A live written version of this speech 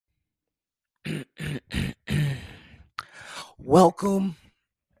welcome,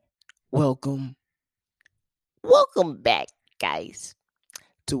 welcome, welcome back, guys,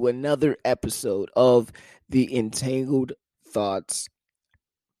 to another episode of the Entangled Thoughts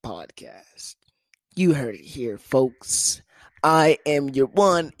podcast. You heard it here, folks. I am your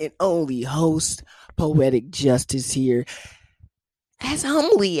one and only host, Poetic Justice, here, as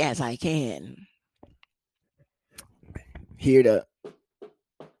humbly as I can. Here to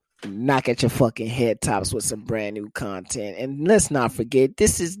knock at your fucking head tops with some brand new content. And let's not forget,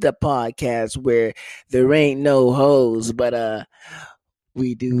 this is the podcast where there ain't no hoes, but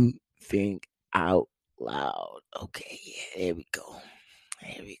we do think out loud. Okay, yeah, there we go.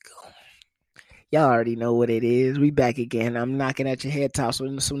 There we go. Y'all already know what it is. We back again. I'm knocking at your head tops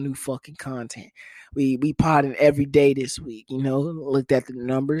with some new fucking content. We potting every day this week. Looked at the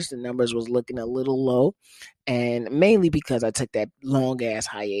numbers. The numbers was looking a little low, and mainly because I took that long ass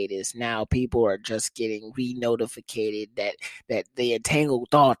hiatus. Now people are just getting re-notified that the entangled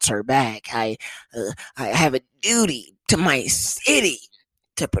thoughts are back. I have a duty to my city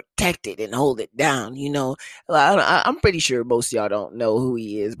to protect it and hold it down. I'm pretty sure most of y'all don't know who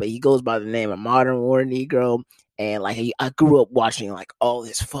he is, but he goes by the name of Modern War Negro. And like I grew up watching like all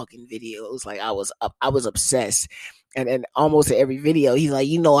his fucking videos. Like I was obsessed. And almost every video, he's like,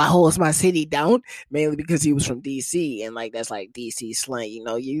 I holds my city down, mainly because he was from DC, and like that's like DC slang,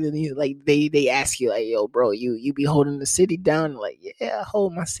 you like they ask you like, yo, bro, you be holding the city down, like, yeah, I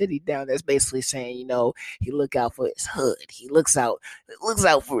hold my city down. That's basically saying, he look out for his hood, he looks out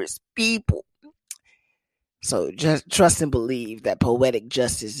for his people. So just trust and believe that Poetic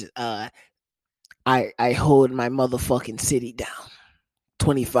Justice, I hold my motherfucking city down.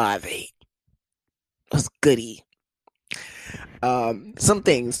 25-8. What's goody?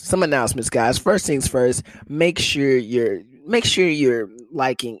 Some announcements, guys. First things first, make sure you're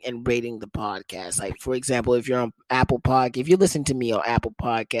liking and rating the podcast. Like, for example, if you're on Apple Podcast, if you listen to me on Apple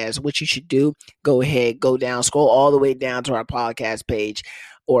Podcast, what you should do, go ahead, go down, scroll all the way down to our podcast page,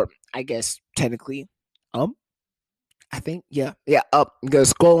 or I guess technically, I think, yeah, up. Go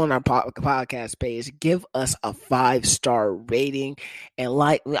scroll on our podcast page. Give us a 5-star rating, and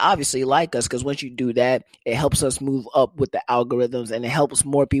obviously like us, because once you do that, it helps us move up with the algorithms, and it helps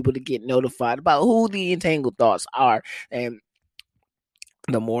more people to get notified about who the Entangled Thoughts are. And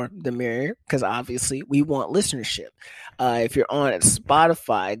the more, the merrier, because obviously we want listenership. If you're on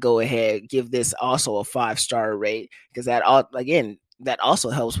Spotify, go ahead, give this also a 5-star rate, because that also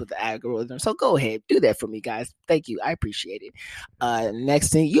helps with the algorithm. So go ahead, do that for me, guys. Thank you. I appreciate it. Next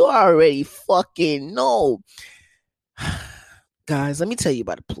thing, you already fucking know. Guys, let me tell you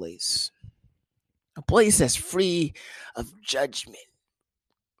about a place. A place that's free of judgment,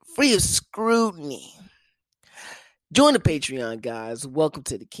 free of scrutiny. Join the Patreon, guys. Welcome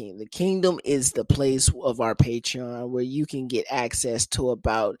to the kingdom. The kingdom is the place of our Patreon where you can get access to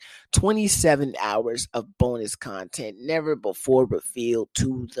about 27 hours of bonus content never before revealed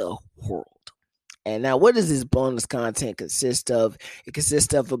to the world. And now, what does this bonus content consist of? It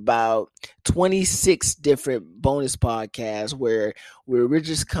consists of about 26 different bonus podcasts where we're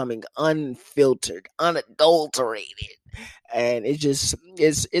just coming unfiltered, unadulterated, and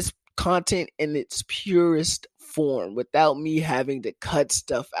it's content in its purest form, without me having to cut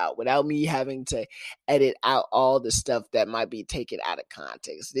stuff out, without me having to edit out all the stuff that might be taken out of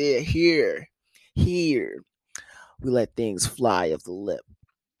context. Here we let things fly off the lip.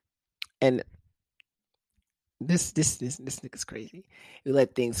 And this nigga's crazy. We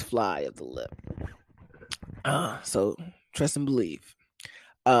let things fly off the lip. So trust and believe.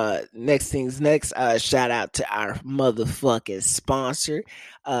 Next things next, shout out to our motherfucking sponsor.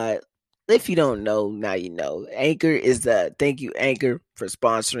 If you don't know, now you know. Thank you, Anchor, for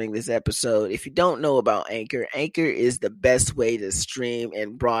sponsoring this episode. If you don't know about Anchor is the best way to stream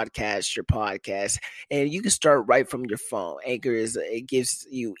and broadcast your podcast. And you can start right from your phone. It gives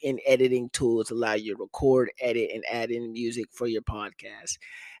you in editing tools, allow you to record, edit, and add in music for your podcast.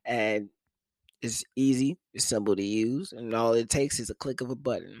 And it's easy, it's simple to use, and all it takes is a click of a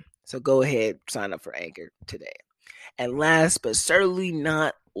button. So go ahead, sign up for Anchor today. And last but certainly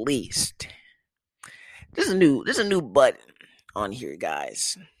not least, there's a new button on here,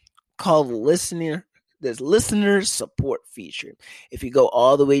 guys, called listener support feature. If you go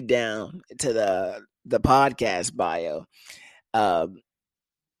all the way down to the podcast bio, not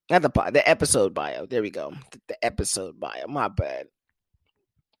the episode bio. There we go. The episode bio. My bad.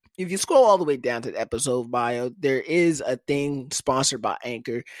 if you scroll all the way down to the episode bio, there is a thing sponsored by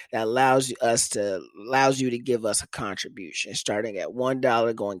Anchor that allows you to give us a contribution, starting at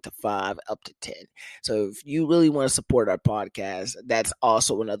 $1, going to $5, up to $10. So if you really want to support our podcast, that's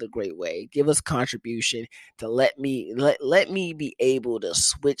also another great way. Give us contribution to let me be able to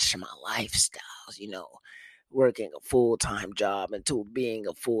switch my lifestyles. Working a full-time job into being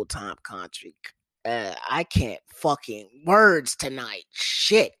a full-time content. I can't fucking words tonight.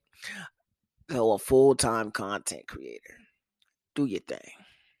 Shit. So a full-time content creator. Do your thing.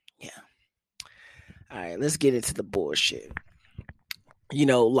 Yeah. All right, let's get into the bullshit.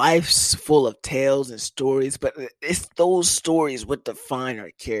 Life's full of tales and stories, but it's those stories what define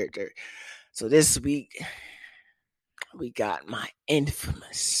our character. So this week, we got my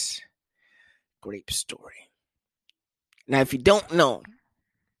infamous grape story. Now, if you don't know,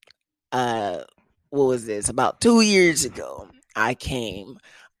 what was this? About 2 years ago, I came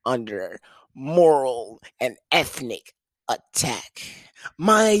under moral and ethnic attack.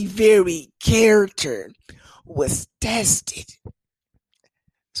 My very character was tested.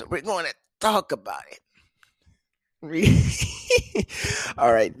 So we're going to talk about it.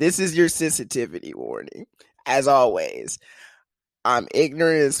 All right, this is your sensitivity warning. As always, I'm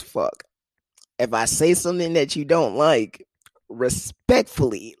ignorant as fuck. If I say something that you don't like,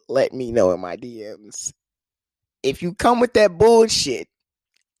 respectfully let me know in my DMs. If you come with that bullshit,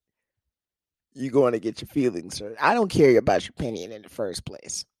 you're going to get your feelings hurt. I don't care about your opinion in the first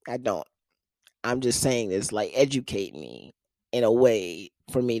place. I don't. I'm just saying this, like, educate me in a way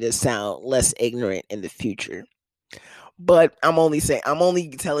for me to sound less ignorant in the future. But I'm only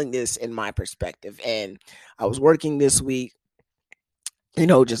telling this in my perspective. And I was working this week,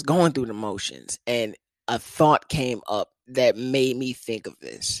 just going through the motions, and a thought came up that made me think of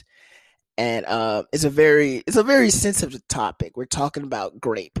this. And it's a very sensitive topic. We're talking about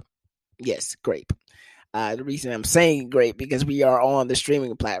grape. Yes, grape. The reason I'm saying grape because we are on the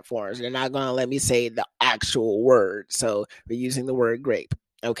streaming platforms. They're not going to let me say the actual word. So we're using the word grape.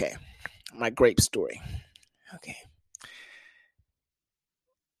 Okay. My grape story. Okay.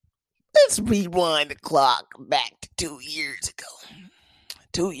 Let's rewind the clock back to 2 years ago.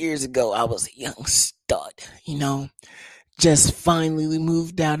 2 years ago, I was a young stud, just finally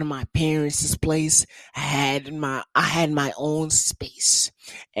moved out of my parents' place. I had my own space.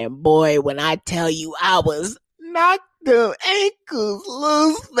 And boy, when I tell you I was knocked the ankles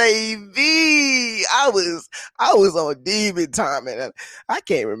loose, baby. I was on demon time, and I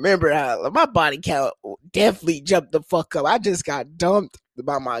can't remember how my body count definitely jumped the fuck up. I just got dumped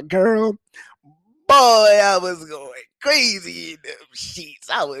by my girl. Boy, I was going crazy in them sheets.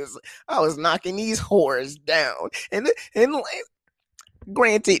 I was knocking these whores down. And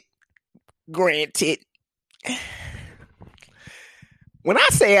granted, when I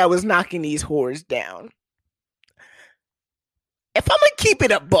say I was knocking these whores down, if I'm gonna keep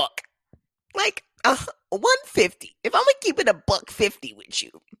it a buck, like 150, if I'm gonna keep it a $150 with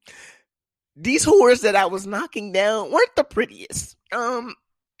you, these whores that I was knocking down weren't the prettiest.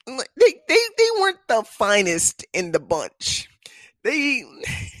 They weren't the finest in the bunch. They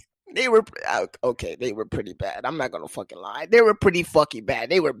were okay. They were pretty bad. I'm not gonna fucking lie. They were pretty fucking bad.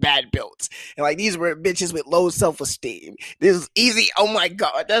 They were bad builds, and like these were bitches with low self-esteem. This is easy. Oh my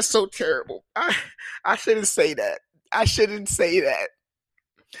god, that's so terrible. I shouldn't say that.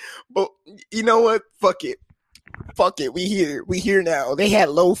 But you know what? Fuck it. We here now. They had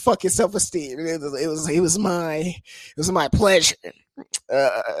low fucking self-esteem. It was my pleasure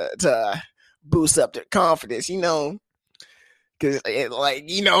to boost up their confidence, because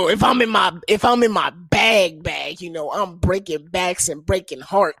if I'm in my bag, I'm breaking backs and breaking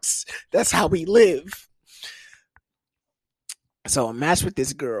hearts. That's how we live. So I matched with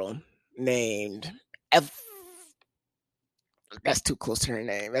this girl named F. That's too close to her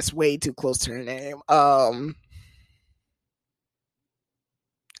name. That's way too close to her name.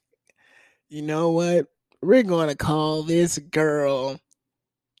 You know what? We're gonna call this girl.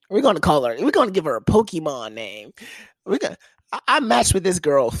 We're gonna give her a Pokemon name. I matched with this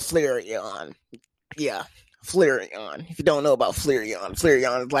girl, Flareon. Yeah, Flareon. If you don't know about Flareon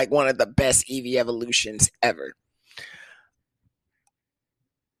is like one of the best Eevee evolutions ever.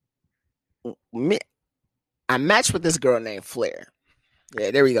 I matched with this girl named Flare.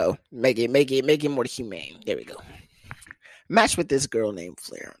 Yeah, there we go. Make it more humane. There we go. Matched with this girl named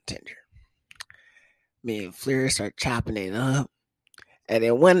Flare on Tinder. Me and Flare start chopping it up, and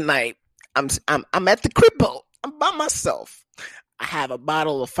then one night I'm at the cribbo. I'm by myself. I have a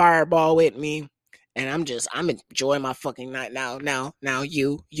bottle of Fireball with me, and I'm enjoying my fucking night. Now,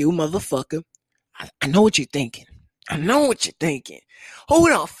 you motherfucker. I know what you're thinking. I know what you're thinking. Who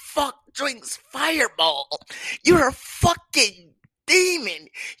the fuck drinks Fireball? You're a fucking demon.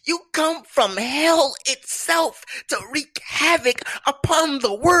 You come from hell itself to wreak havoc upon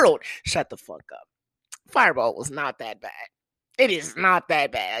the world. Shut the fuck up. Fireball was not that bad. It is not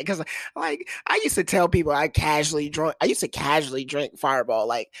that bad because, like, I used to tell people I used to casually drink Fireball.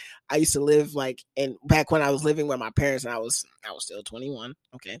 Like, I used to live in back when I was living with my parents and I was still 21.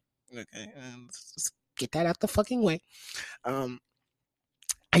 Okay, let's get that out the fucking way. Um,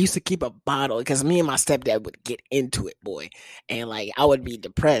 I used to keep a bottle because me and my stepdad would get into it, boy, and like I would be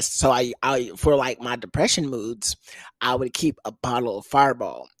depressed. So I for like my depression moods, I would keep a bottle of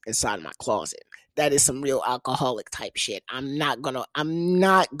Fireball inside my closet. That is some real alcoholic type shit. I'm not gonna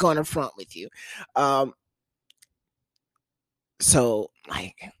front with you. Um, so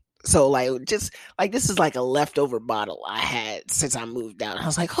like just like this is like a leftover bottle I had since I moved out. I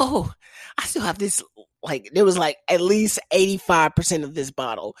was like, oh, I still have this. Like there was like at least 85% of this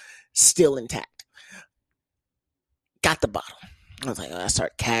bottle still intact. Got the bottle. I was like, I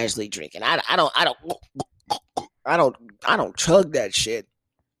start casually drinking. I don't chug that shit.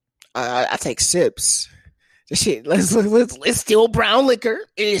 I take sips. The shit, let's still brown liquor.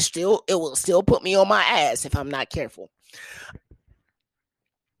 It will still put me on my ass if I'm not careful.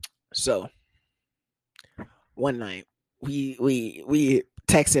 So one night we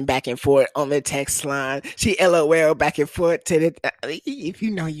texting back and forth on the text line. She LOL back and forth to the if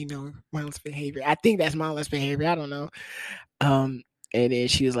you know mindless behavior. I think that's mindless behavior. I don't know. And then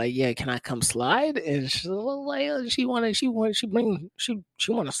she was like, "Yeah, can I come slide?" And she was like, "She want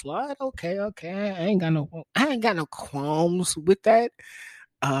to slide? Okay. I ain't got no qualms with that."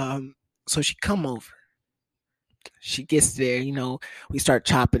 So she come over. She gets there, we start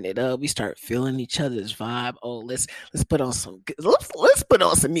chopping it up. We start feeling each other's vibe. Oh, let's put on let's put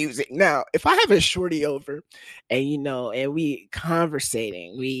on some music. Now, if I have a shorty over and and we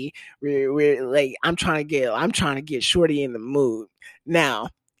conversating, we're like I'm trying to get shorty in the mood. Now,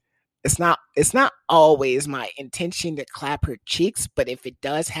 it's not always my intention to clap her cheeks, but if it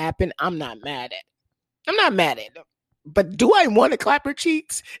does happen, I'm not mad at. I'm not mad at it. But do I want to clap her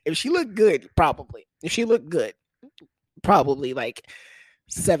cheeks? If she looked good, probably. If she looked good, probably like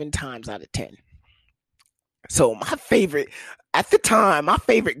 7 times out of 10. So my favorite at the time, my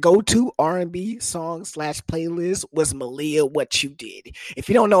favorite go-to R&B song / playlist was Malia, What You Did. If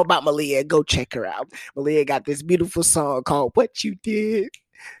you don't know about Malia, go check her out. Malia got this beautiful song called What You Did.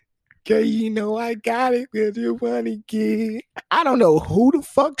 Girl, you know I got it with you wanna get. I don't know who the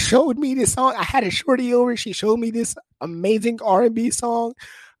fuck showed me this song. I had a shorty over. She showed me this amazing R&B song.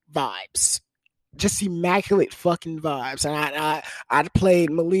 Vibes. Just immaculate fucking vibes. And I played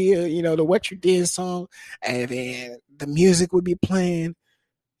Malia, the What You Did song, and then the music would be playing.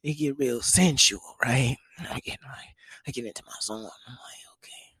 It get real sensual, right? I get into my zone. I'm like,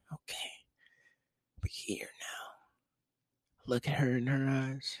 okay, we're here now. Look at her in her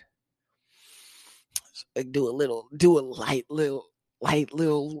eyes. Like do a light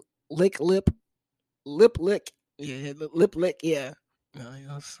little lip lick. Yeah, lip lick. Yeah.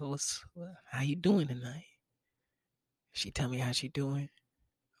 So how you doing tonight? She tell me how she doing.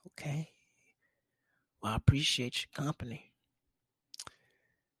 Okay. Well, I appreciate your company.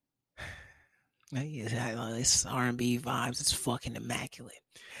 It's R&B vibes. It's fucking immaculate.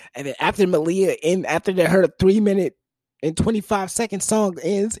 And then after Malia, after they heard a 3-minute and 25-second song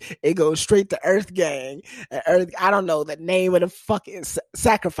ends, it goes straight to Earth Gang. I don't know the name of the fucking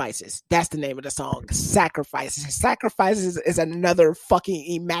Sacrifices. That's the name of the song. Sacrifices. Sacrifices is another fucking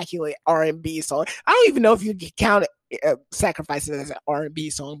immaculate R&B song. I don't even know if you can count Sacrifices as an R&B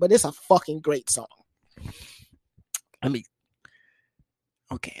song, but it's a fucking great song. I mean,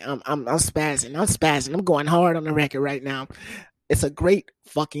 okay, I'm spazzing. I'm spazzing. I'm going hard on the record right now. It's a great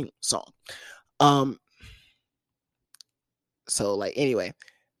fucking song. So like anyway,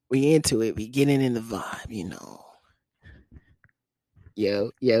 we into it. We getting in the vibe,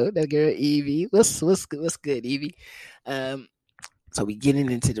 Yo, that girl Evie. What's good, Evie? So we getting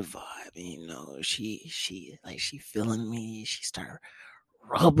into the vibe, she feeling me. She started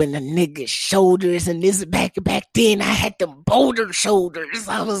rubbing the nigga's shoulders, and this back then I had them boulder shoulders.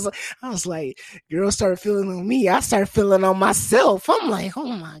 I was like, girl started feeling on me. I started feeling on myself. I'm like,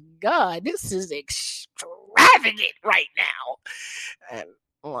 oh my god, this is extravagant right now. And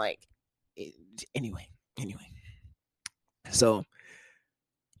I'm like, anyway. So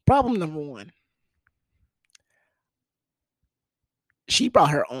problem number 1. She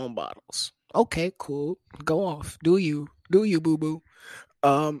brought her own bottles. Okay, cool. Go off. Do you, boo boo?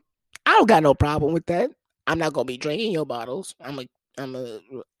 I don't got no problem with that. I'm not gonna be drinking your bottles. I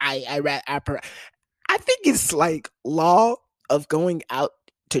I think it's like law of going out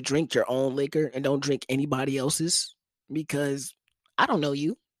to drink your own liquor and don't drink anybody else's because I don't know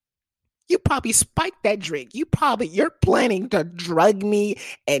you. You probably spiked that drink. You're planning to drug me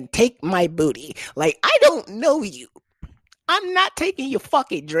and take my booty. Like I don't know you. I'm not taking your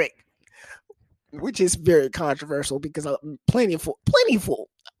fucking drink. Which is very controversial because I'm plentiful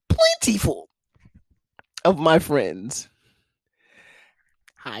of my friends.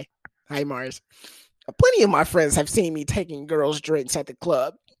 Hi. Hi, Mars. Plenty of my friends have seen me taking girls' drinks at the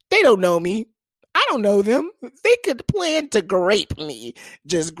club. They don't know me. I don't know them. They could plan to grape me.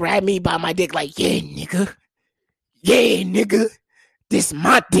 Just grab me by my dick like, yeah, nigga. Yeah, nigga. This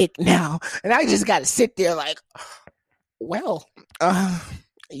my dick now. And I just gotta sit there like, well,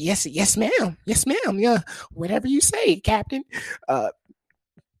 yes, ma'am. Yes, ma'am. Yeah. Whatever you say, Captain. I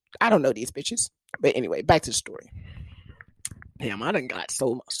don't know these bitches. But anyway, back to the story. Damn, I done got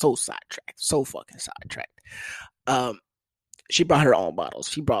so sidetracked. So fucking sidetracked. She brought her own bottles.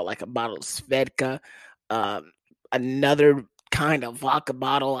 She brought like a bottle of Svedka, another kind of vodka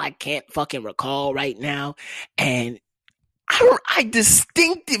bottle I can't fucking recall right now. And I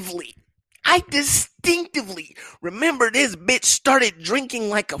distinctively remember this bitch started drinking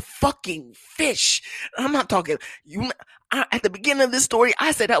like a fucking fish. I'm not talking at the beginning of this story,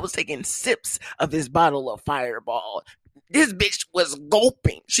 I said I was taking sips of this bottle of Fireball. This bitch was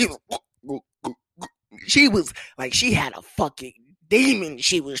gulping. She was like, she had a fucking demon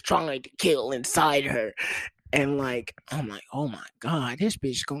she was trying to kill inside her. And like, I'm like, oh my God, this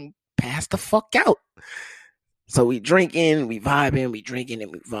bitch gonna pass the fuck out. So we drinking, we vibing, we drinking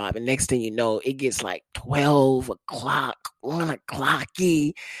and we vibing. Next thing you know, it gets like 12 o'clock, 1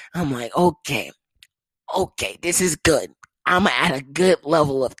 o'clocky. I'm like, okay, this is good. I'm at a good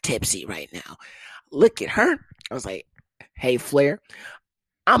level of tipsy right now. Look at her. I was like, hey, Flair,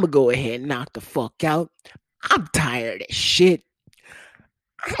 I'm going to go ahead and knock the fuck out. I'm tired as shit.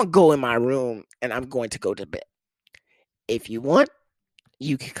 I'm going to go in my room and I'm going to go to bed. If you want,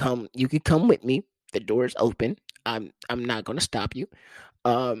 you can come with me. The door's open. I'm not going to stop you.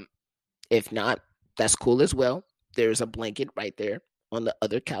 If not, that's cool as well. There's a blanket right there on the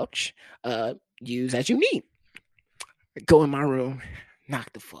other couch. Use as you need. Go in my room,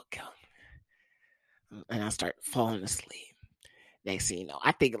 knock the fuck out. And I start falling asleep. Next thing you know,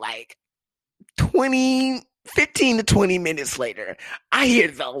 I think like 15 to 20 minutes later, I hear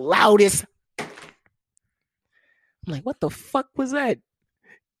the loudest. I'm like, what the fuck was that?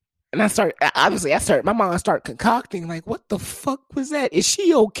 And my mom started concocting, like, what the fuck was that? Is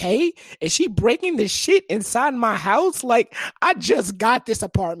she okay? Is she breaking the shit inside my house? Like, I just got this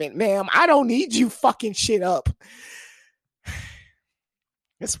apartment, ma'am. I don't need you fucking shit up.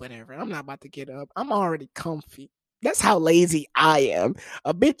 It's whatever. I'm not about to get up. I'm already comfy. That's how lazy I am.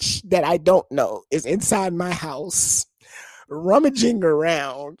 A bitch that I don't know is inside my house, rummaging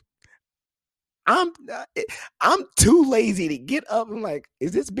around. I'm too lazy to get up. I'm like,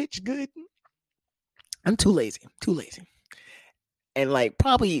 is this bitch good? I'm too lazy. And like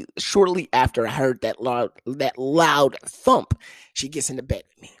probably shortly after I heard that loud thump, she gets into bed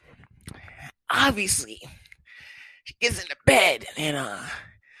with me. Obviously, she gets into bed, and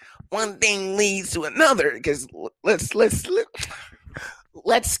one thing leads to another. Because let's let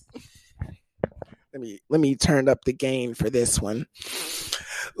me turn up the gain for this one.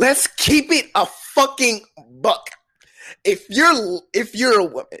 Let's keep it a fucking buck. If you're a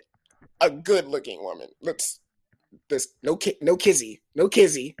woman, a good looking woman, no kizzy.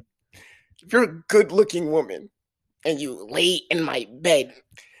 If you're a good looking woman and you lay in my bed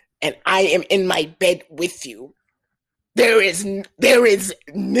and I am in my bed with you, there is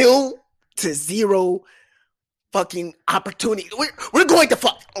nil to zero fucking opportunity. We're going to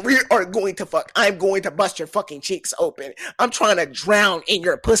fuck. We are going to fuck. I'm going to bust your fucking cheeks open. I'm trying to drown in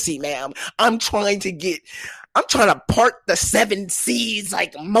your pussy, ma'am. I'm trying to part the 7 seas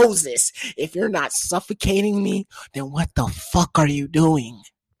like Moses. If you're not suffocating me, then what the fuck are you doing?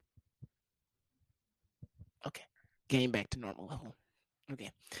 Okay, getting back to normal level.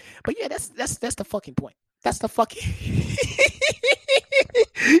 Okay, but yeah, that's the fucking point. That's the fucking.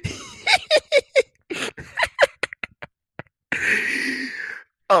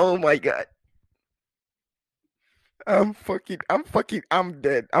 Oh my God. I'm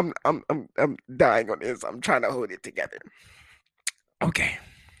dead. I'm dying on this. I'm trying to hold it together. Okay.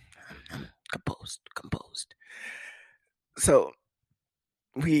 I'm composed. So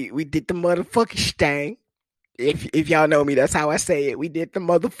we did the motherfucking stang. If y'all know me, that's how I say it. We did the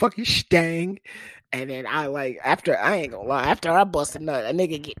motherfucking stang. And then I ain't gonna lie, after I bust a nut, a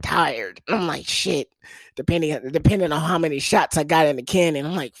nigga get tired. I'm like, shit. Depending on how many shots I got in the cannon,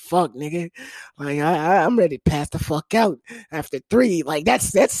 I'm like, fuck, nigga. Like I'm ready to pass the fuck out after 3. Like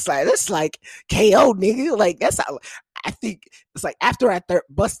that's like KO, nigga. Like that's how, I think it's like after I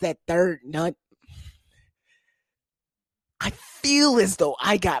bust that third nut, I feel as though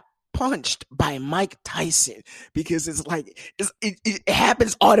I got punched by Mike Tyson because it's like it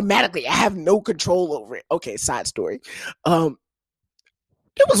happens automatically. I have no control over it. Okay, side story. There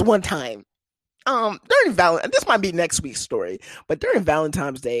was one time during this might be next week's story, but during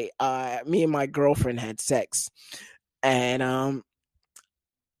Valentine's Day, me and my girlfriend had sex, and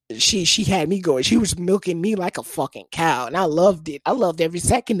she had me going. She was milking me like a fucking cow, and I loved it. I loved every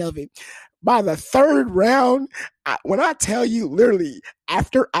second of it. By the third round, when I tell you, literally,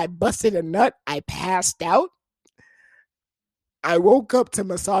 after I busted a nut, I passed out. I woke up to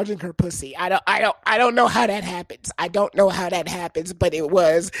massaging her pussy. I don't know how that happens. I don't know how that happens, but it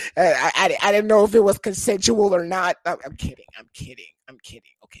was. I didn't know if it was consensual or not. I'm kidding. Okay,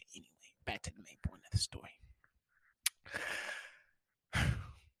 anyway, back to the main point of the story.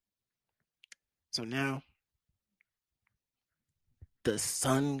 So now the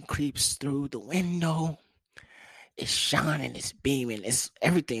sun creeps through the window. It's shining, it's beaming, it's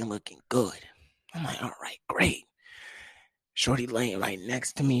everything looking good. I'm like, all right, great. Shorty laying right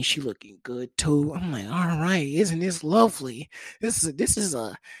next to me, she looking good too. I'm like, all right, isn't this lovely? This is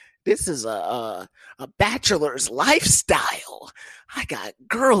a bachelor's lifestyle. I got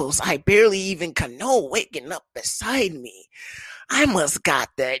girls I barely even can know waking up beside me. I must got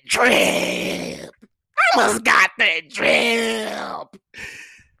the drip.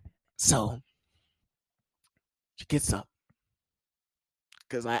 So she gets up.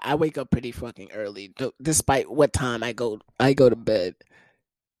 Because I wake up pretty fucking early, despite what time I go to bed.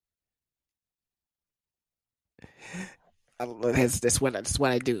 That's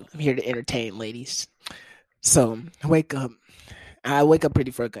what I do. I'm here to entertain, ladies. So I wake up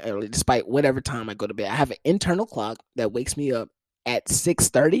pretty fucking early, despite whatever time I go to bed. I have an internal clock that wakes me up at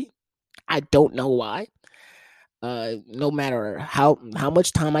 6:30. I don't know why. No matter how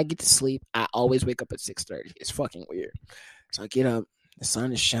much time I get to sleep, I always wake up at 6:30. It's fucking weird. So I get up. The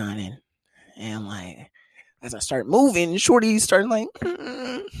sun is shining, and like as I start moving, Shorty started like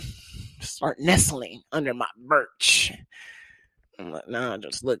start nestling under my birch. I'm like, nah, I'm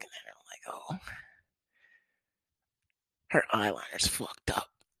just looking at her. I'm like, oh, her eyeliner's fucked up.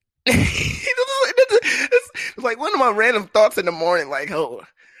 It's like one of my random thoughts in the morning, like, oh,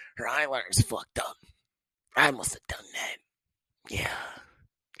 her eyeliner's fucked up. I must have done that.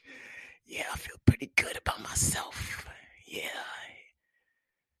 Yeah, I feel pretty good about myself. Yeah.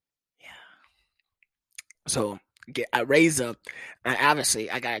 So I raise up, and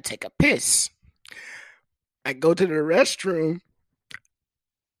obviously I gotta take a piss. I go to the restroom,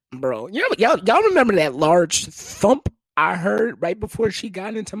 bro. You know, y'all remember that large thump I heard right before she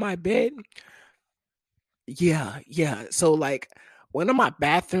got into my bed? Yeah. So like one of my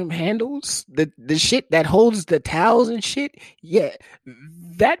bathroom handles, the shit that holds the towels and shit, yeah,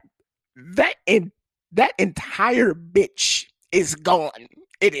 that that entire bitch is gone.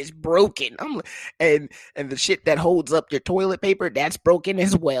 It is broken. And the shit that holds up your toilet paper, that's broken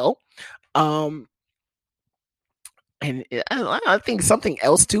as well. And I think something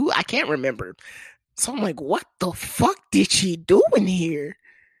else too. I can't remember. So I'm like, what the fuck did she do in here?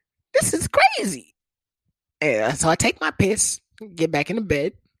 This is crazy. And so I take my piss, get back in the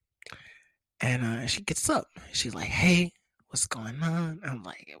bed, and she gets up. She's like, "Hey, what's going on?" I'm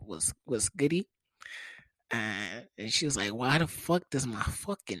like, "What's goody?" And she was like, "Why the fuck does my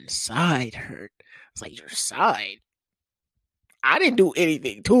fucking side hurt?" I was like, "Your side? I didn't do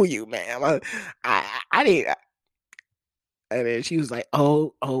anything to you, man. I didn't." And then she was like,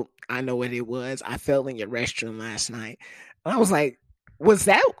 "Oh, I know what it was. I fell in your restroom last night." And I was like, "Was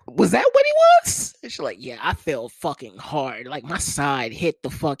that what it was?" And she's like, "Yeah, I fell fucking hard. Like my side hit the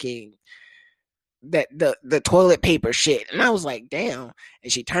fucking the toilet paper shit." And I was like, "Damn."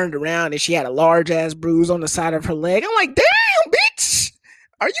 And she turned around and she had a large ass bruise on the side of her leg. I'm like, "Damn, bitch,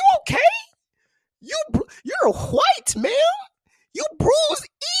 are you okay? You're white, man. You bruise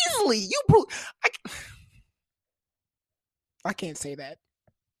easily. I can't say that.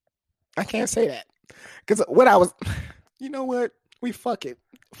 I can't say that because what I was, you know what? We fuck it.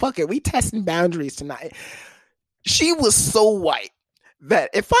 We testing boundaries tonight. She was so white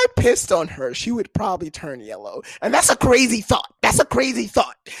that if I pissed on her, she would probably turn yellow. And that's a crazy thought.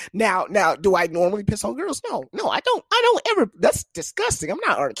 Now, do I normally piss on girls? No, I don't ever. That's disgusting. I'm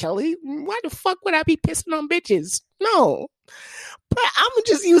not R. Kelly. Why the fuck would I be pissing on bitches? No. But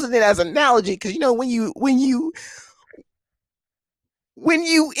just using it as an analogy because when you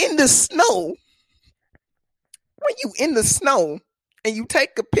in the snow, and you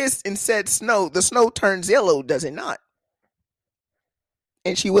take a piss in said snow, the snow turns yellow, does it not?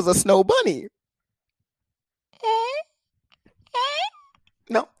 And she was a snow bunny.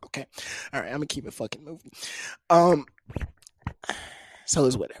 No? Okay. All right, I'm gonna keep it fucking moving. So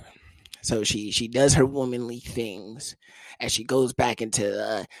it's whatever. So she does her womanly things as she goes back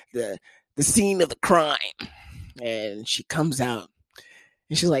into the scene of the crime, and she comes out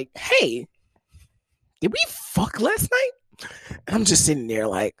and she's like, "Hey, did we fuck last night?" And I'm just sitting there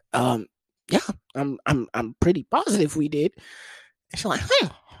like, yeah, I'm pretty positive we did. And she's like,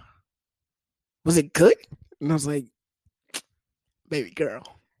 was it good? And I was like, baby girl,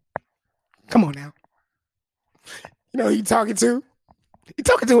 come on now. You know who you talking to? You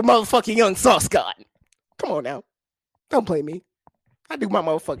talking to a motherfucking young sauce god. Come on now. Don't play me. I do my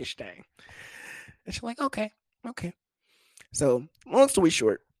motherfucking thing. And she's like, okay. So, long story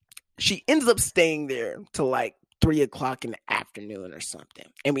short, she ends up staying there till like 3:00 in the afternoon or something.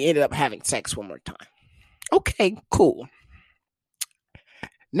 And we ended up having sex one more time. Okay, cool.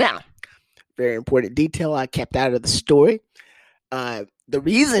 Now, very important detail I kept out of the story. The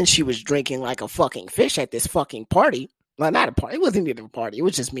reason she was drinking like a fucking fish at this fucking party, well, not a party, it wasn't even a party, it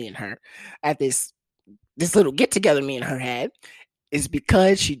was just me and her at this little get together me and her had, is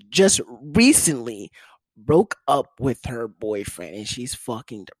because she just recently broke up with her boyfriend and she's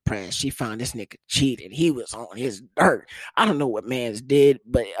fucking depressed. She found this nigga cheated. He was on his dirt. I don't know what man's did,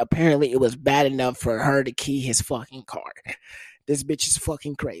 but apparently it was bad enough for her to key his fucking car. This bitch is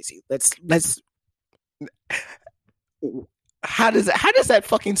fucking crazy. Let's how does that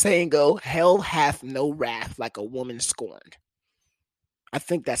fucking saying go? Hell hath no wrath like a woman scorned. I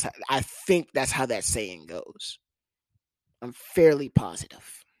think that's how that saying goes. I'm fairly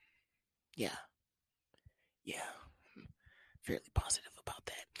positive. Yeah. Fairly positive about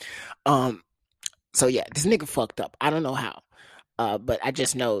that. So yeah, this nigga fucked up. I don't know how. But I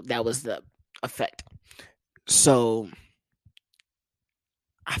just know that was the effect. So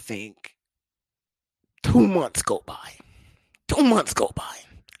I think 2 months go by.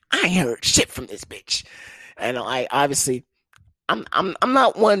 I ain't heard shit from this bitch. And I obviously I'm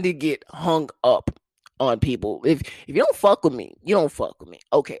not one to get hung up on people. If you don't fuck with me, you don't fuck with me.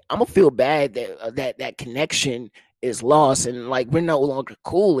 Okay, I'm gonna feel bad that that connection is lost and like we're no longer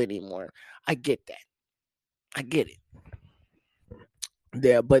cool anymore. I get that. I get it.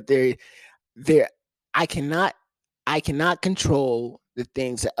 But I cannot control the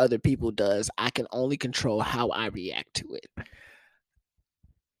things that other people does. I can only control how I react to it.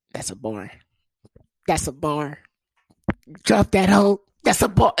 That's a bar. Drop that hoe. That's a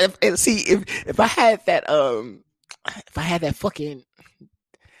bar. If I had that fucking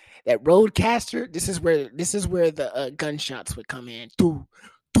that roadcaster, this is where the gunshots would come in. Do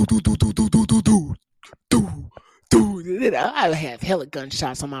do do do do do do do do do. I have hella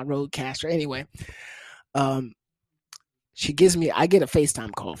gunshots on my roadcaster. Anyway, I get a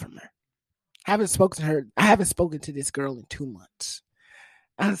FaceTime call from her. I haven't spoken to this girl in 2 months.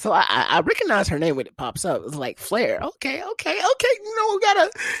 And so I recognize her name when it pops up. It's like Flair. Okay. You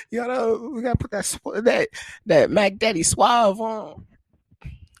know, we gotta put that Mac Daddy Suave on.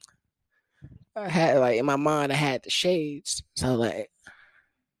 I had like in my mind, I had the shades. So like,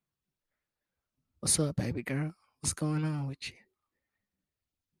 what's up, baby girl? What's going on with you?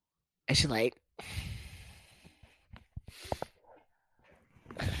 And she's like,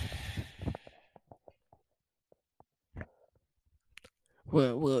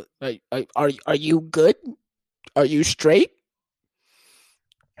 well, are you good? Are you straight?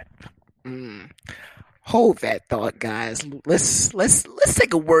 Hold that thought, guys. Let's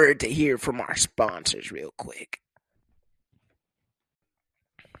take a word to hear from our sponsors real quick.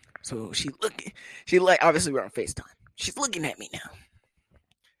 So she like obviously we're on FaceTime. She's looking at me now.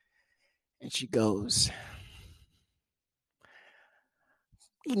 And she goes,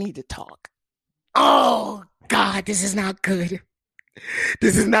 we need to talk. Oh God, this is not good.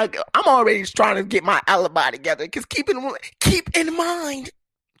 This is not good. I'm already trying to get my alibi together because keep in mind,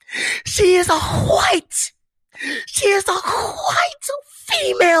 she is a white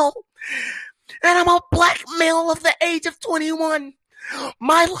female. And I'm a black male of the age of 21.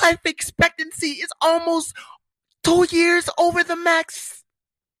 My life expectancy is almost 2 years over the max.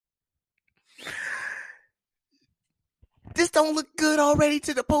 This don't look good already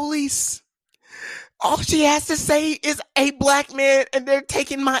to the police. All she has to say is a black man and they're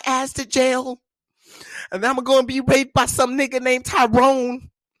taking my ass to jail. And I'm going to be raped by some nigga named Tyrone.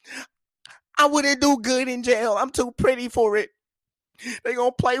 I wouldn't do good in jail. I'm too pretty for it. They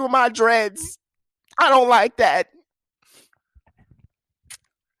gonna play with my dreads. I don't like that.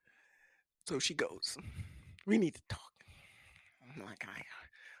 So she goes, we need to talk. I'm like,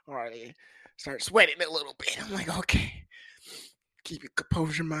 I already start sweating a little bit. I'm like, okay, keep your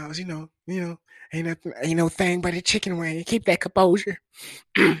composure, Miles. Ain't nothing, ain't no thing but a chicken wing. Keep that composure.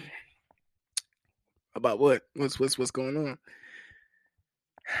 About what? What's going on?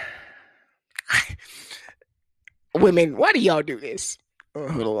 Women, why do y'all do this?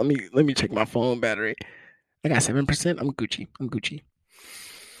 Hold on, let me check my phone battery. I got 7%. I'm Gucci.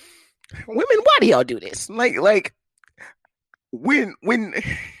 Women, why do y'all do this? Like when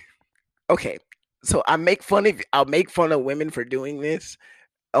okay. So I'll make fun of women for doing this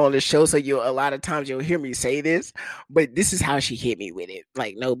on the show. So a lot of times you'll hear me say this, but this is how she hit me with it.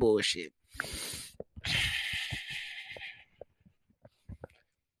 Like, no bullshit.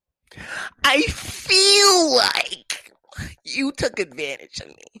 I feel like you took advantage of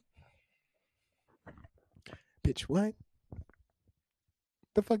me. Bitch, what?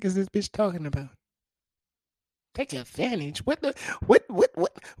 The fuck is this bitch talking about? Take advantage? What? What?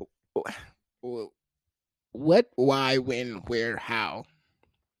 Why? When? Where? How?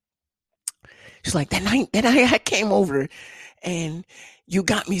 She's like, that night I came over and you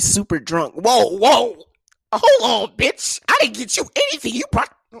got me super drunk. Whoa. Hold on, bitch. I didn't get you anything. You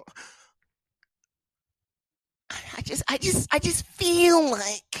brought. I just feel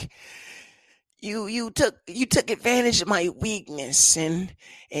like you took advantage of my weakness and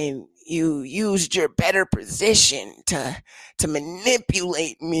you used your better position to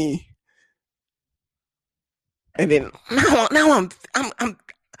manipulate me. And then now I'm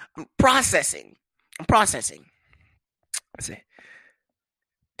processing. I say,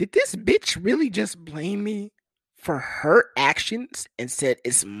 did this bitch really just blame me for her actions and said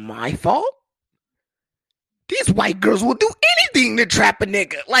it's my fault? These white girls will do anything to trap a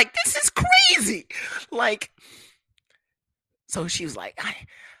nigga. Like, this is crazy. Like, so she was like,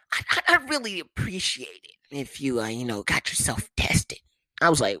 I really appreciate it if you, got yourself tested. I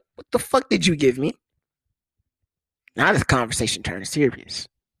was like, what the fuck did you give me? Now this conversation turned serious.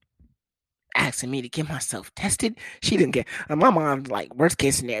 Asking me to get myself tested. She didn't get. My mom's like, worst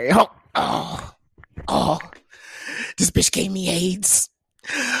case scenario. Oh, this bitch gave me AIDS.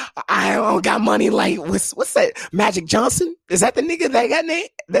 I don't got money like what's that? Magic Johnson? Is that the nigga that got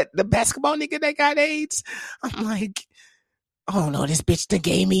that the basketball nigga that got AIDS? I'm like, oh no, this bitch that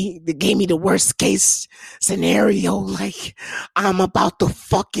gave me the worst case scenario. Like, I'm about to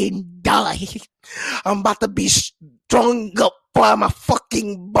fucking die. I'm about to be strung up by my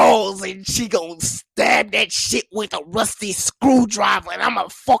fucking balls, and she gonna stab that shit with a rusty screwdriver, and I'm gonna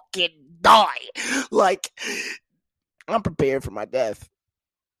fucking die. Like, I'm prepared for my death.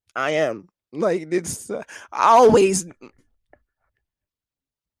 I am. Like, it's I always.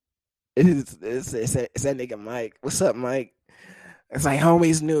 It's that nigga Mike. What's up, Mike? It's like I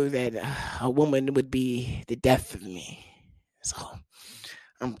always knew that a woman would be the death of me. So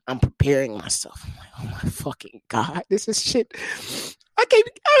I'm preparing myself. I'm like, oh my fucking god, this is shit. I can't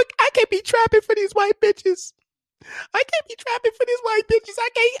be trapping for these white bitches. I can't be trapping for these white bitches. I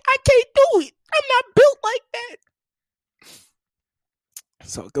can't do it. I'm not built like that.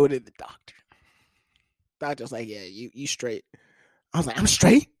 So I go to the doctor. Doctor's like, yeah, you straight. I was like, I'm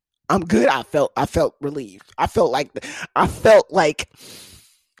straight. I'm good. I felt relieved. I felt like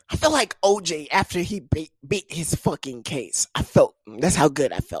OJ after he beat his fucking case. That's how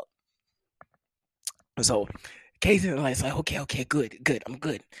good I felt. So Casey was like, okay, good, I'm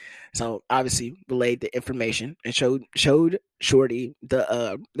good. So obviously relayed the information and showed Shorty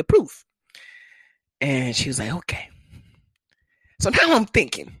the proof. And she was like, okay. So now I'm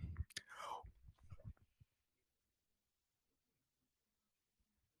thinking.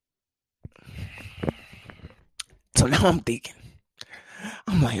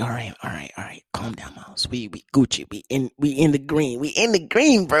 I'm like, all right, calm down, Miles. We Gucci. We in the green. We in the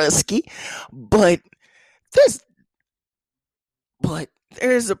green, broski. But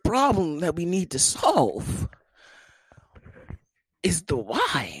there's a problem that we need to solve. Is the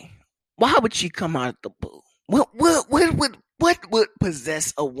why? Why would she come out of the blue? What would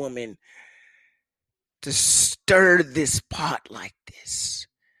possess a woman to stir this pot like this?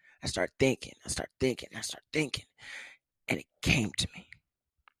 I start thinking, and it came to me.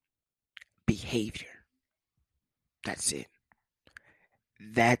 Behavior. That's it.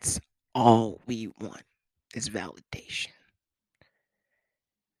 That's all we want is validation.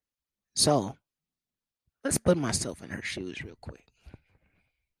 So let's put myself in her shoes real quick.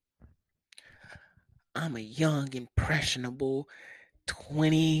 I'm a young, impressionable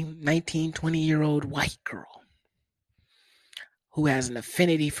 19, 20-year-old white girl. who has an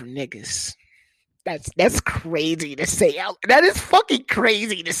affinity for niggas. That's crazy to say out. That is fucking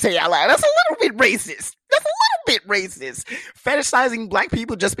crazy to say out loud. That's a little bit racist. That's a little bit racist. Fetishizing black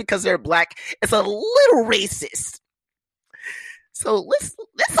people just because they're black is a little racist. So let's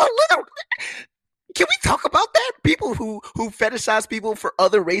a little. Can we talk about that? People who fetishize people for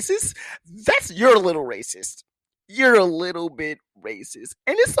other races. You're a little racist. You're a little bit racist,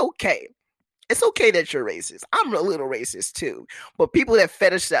 and it's okay. It's okay that you're racist. I'm a little racist too. But people that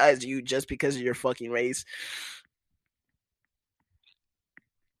fetishize you just because of your fucking race,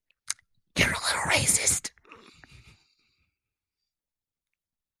 you're a little racist.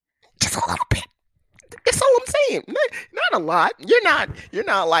 Just a little bit. That's all I'm saying. Not a lot. You're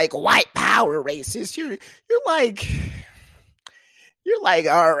not like white power racist. You're like,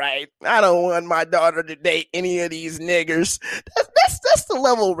 all right, I don't want my daughter to date any of these niggers. That's the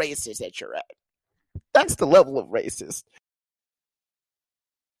level of racist that you're at. That's the level of racist.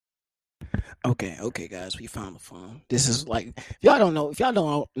 Okay, guys, we found the phone. This is like, if y'all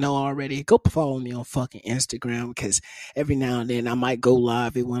don't know already, go follow me on fucking Instagram, because every now and then I might go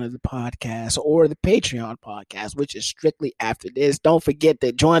live at one of the podcasts or the Patreon podcast, which is strictly after this. Don't forget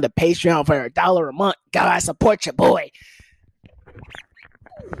to join the Patreon for $1 a month, guys. Support your boy.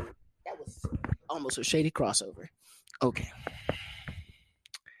 That was almost a shady crossover. Okay.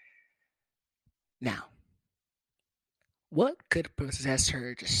 Now, what could possess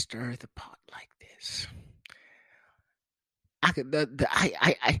her to stir the pot like this?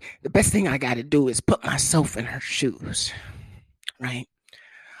 The best thing I got to do is put myself in her shoes, right?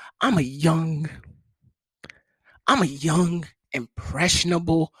 I'm a young,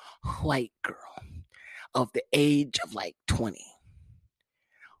 impressionable white girl of the age of like 20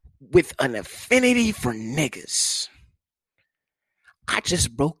 with an affinity for niggas. I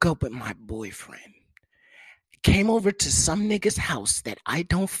just broke up with my boyfriend. Came over to some nigga's house that I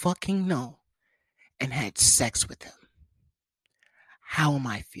don't fucking know and had sex with him. How am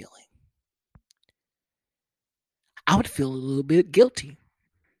I feeling? I would feel a little bit guilty.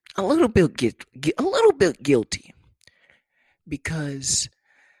 A little bit guilty. Because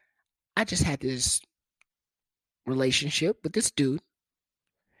I just had this relationship with this dude,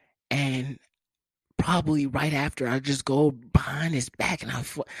 and probably right after I just go behind his back and I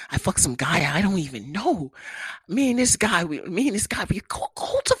fuck some guy I don't even know. Me and this guy, we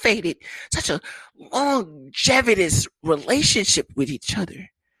cultivated such a longevitous relationship with each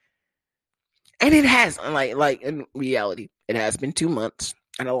other. And it has, like in reality, it has been 2 months,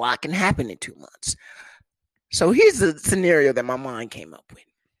 and a lot can happen in 2 months. So here's the scenario that my mind came up with.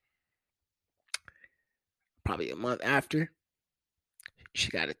 Probably a month after, she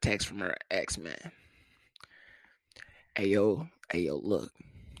got a text from her ex-man. Hey yo, look,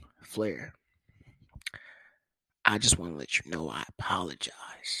 Flair, I just want to let you know I apologize,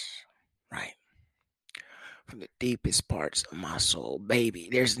 right? From the deepest parts of my soul, baby.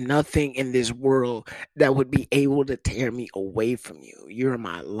 There's nothing in this world that would be able to tear me away from you. You're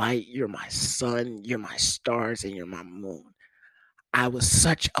my light, you're my sun, you're my stars, and you're my moon. I was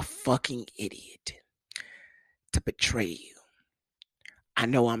such a fucking idiot to betray you. I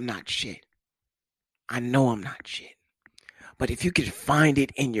know I'm not shit. But if you could find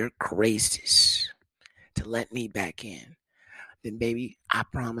it in your graces to let me back in, then baby, I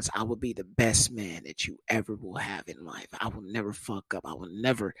promise I will be the best man that you ever will have in life. I will never fuck up. I will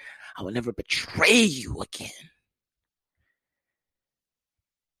never betray you again.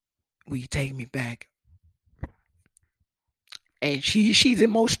 Will you take me back? And she's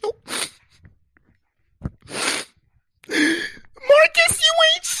emotional. Marcus, you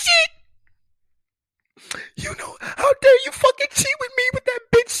ain't shit. You know, how dare you fucking cheat with me with that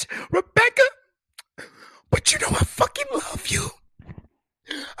bitch, Rebecca? But you know I fucking love you.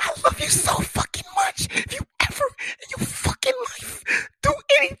 I love you so fucking much. If you ever in your fucking life do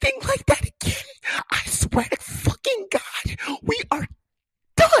anything like that again, I swear to fucking God, we are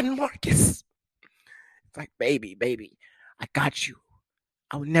done, Marcus. It's like, baby, I got you.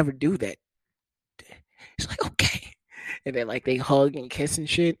 I would never do that. It's like, okay. And then like they hug and kiss and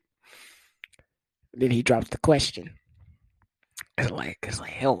shit. Then he drops the question. It's like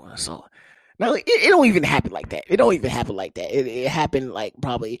hell. So no, it don't even happen like that. It happened like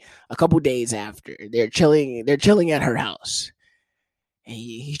probably a couple days after. They're chilling at her house, and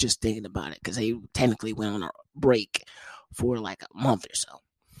he's just thinking about it because they technically went on a break for like a month or so.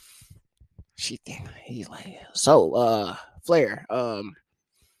 He's like, so Flair, I'm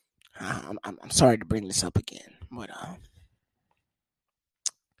sorry to bring this up again, but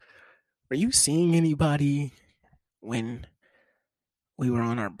were you seeing anybody when we were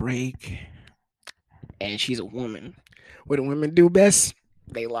on our break? And she's a woman. What do women do best?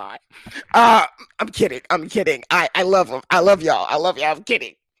 They lie. I'm kidding. I'm kidding. I love them. I love y'all. I love y'all. I'm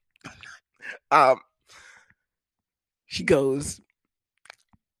kidding. Um, she goes,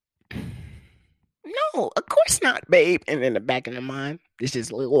 no, of course not, babe. And in the back of her mind, it's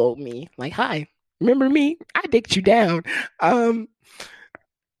just little old me, like, hi, remember me? I dicked you down. Um,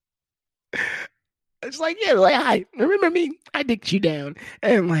 it's like, yeah, like, hi, remember me? I dicked you down.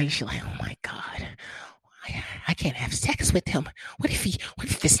 And like, she's like, oh my god, I can't have sex with him. What if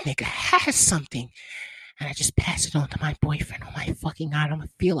this nigga has something? And I just pass it on to my boyfriend. Oh my fucking god, I'm gonna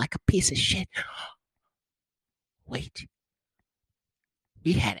feel like a piece of shit. Wait,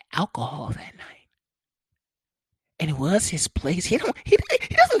 we had alcohol that night, and it was his place. He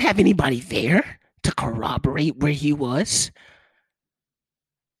doesn't have anybody there to corroborate where he was.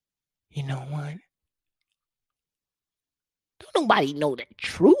 You know what? Don't nobody know the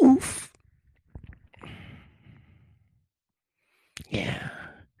truth. Yeah,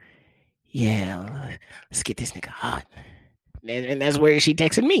 yeah. Let's get this nigga hot. And that's where she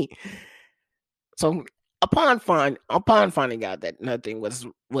texted me. So upon finding out that nothing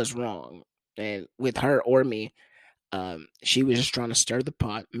was wrong, and with her or me, she was just trying to stir the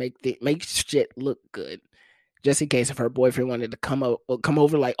pot, make shit look good, just in case if her boyfriend wanted to come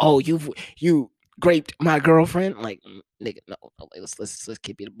over, like, oh, you raped my girlfriend, like, nigga, no, let's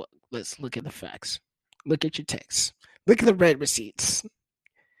keep it. Let's look at the facts. Look at your texts. Look at the red receipts.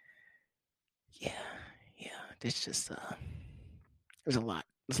 Yeah, yeah. There's just there's a lot.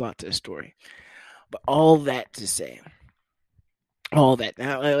 There's a lot to the story. But all that to say, all that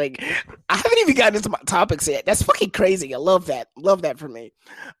now, like, I haven't even gotten into my topics yet. That's fucking crazy. I love that. Love that for me.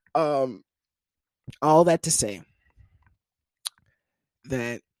 Um, all that to say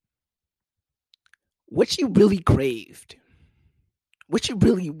that what you really craved, what you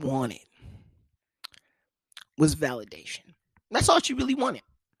really wanted, was validation. That's all she really wanted.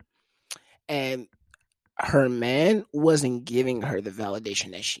 And her man wasn't giving her the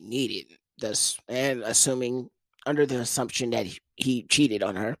validation that she needed. Thus, and assuming under the assumption that he cheated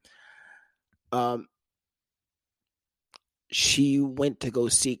on her, um, she went to go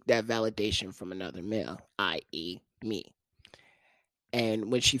seek that validation from another male, i.e., me.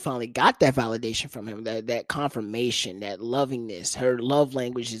 And when she finally got that validation from him, that confirmation, that lovingness, her love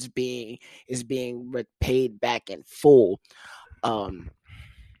language is being paid back in full.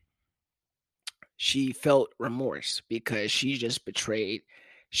 She felt remorse because she just betrayed.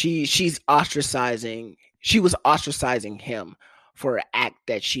 She's ostracizing. She was ostracizing him for an act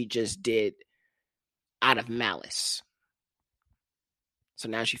that she just did out of malice. So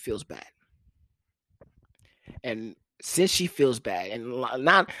now she feels bad. And since she feels bad, and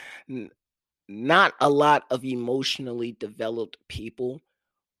not a lot of emotionally developed people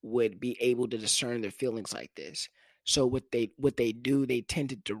would be able to discern their feelings like this. So what they do, they tend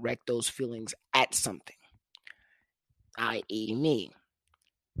to direct those feelings at something, i.e., me.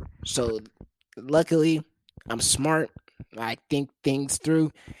 So luckily, I'm smart. I think things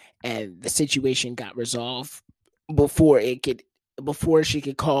through, and the situation got resolved before she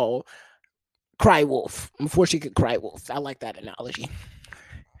could cry wolf. Before she could cry wolf. I like that analogy.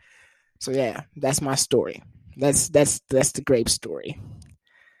 So yeah, that's my story. That's the grape story.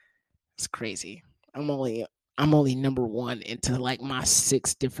 It's crazy. I'm only number one into like my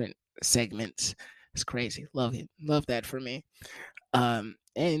 6 different segments. It's crazy. Love it. Love that for me.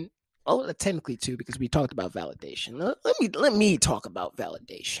 And technically too, because we talked about validation. Let me talk about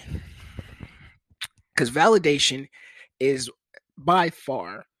validation. Because validation is by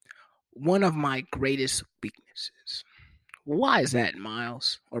far one of my greatest weaknesses. Why is that,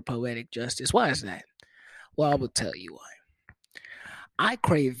 Miles? Or Poetic Justice? Why is that? Well, I will tell you why. I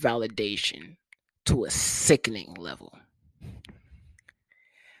crave validation to a sickening level.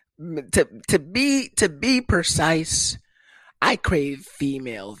 To be precise, I crave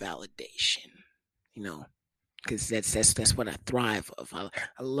female validation. You know, because that's what I thrive of.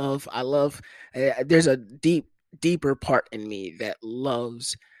 I love. There's a deeper part in me that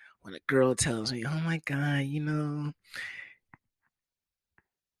loves when a girl tells me, "Oh my god, you know."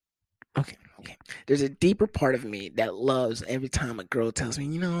 Okay. There's a deeper part of me that loves every time a girl tells me,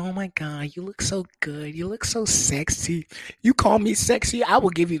 you know, oh my god, you look so good, you look so sexy. You call me sexy, I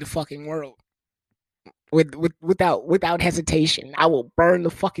will give you the fucking world. Without hesitation. I will burn the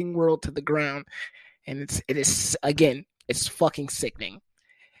fucking world to the ground. And it is again, it's fucking sickening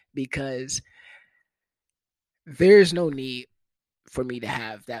because there's no need for me to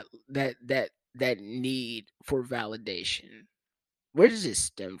have that need for validation. Where does this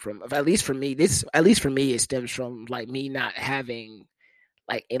stem from? At least for me, it stems from like me not having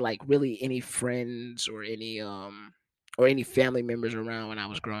like really any friends or any or any family members around when I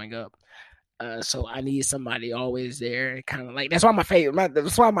was growing up. So I need somebody always there, kind of like that's why my favorite.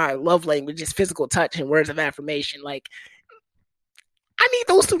 That's why my love language is physical touch and words of affirmation. Like I need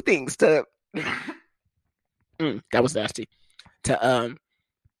those two things to. That was nasty to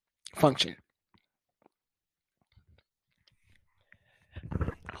function.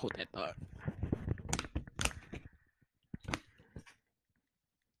 Hold that thought.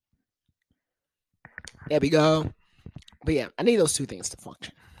 There we go. But yeah, I need those two things to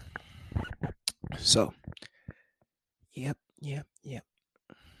function. So, yep.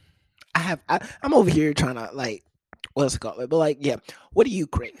 I'm over here trying to like, what's it called? But like, yeah, what do you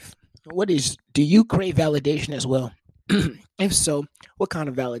crave? Do you crave validation as well? If so, what kind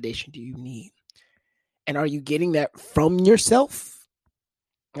of validation do you need? And are you getting that from yourself?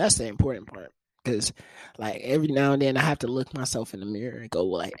 That's the important part. Because like every now and then I have to look myself in the mirror and go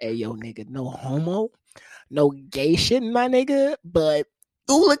like, hey yo nigga, no homo, no gay shit, my nigga, but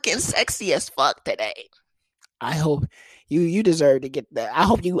you looking sexy as fuck today. I hope you deserve to get that. I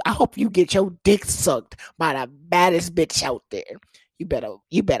hope you get your dick sucked by the baddest bitch out there. You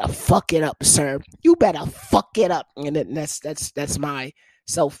better fuck it up, sir. You better fuck it up. And then that's my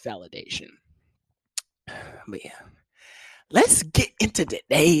self validation. But yeah. Let's get into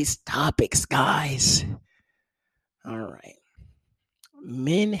today's topics, guys. All right.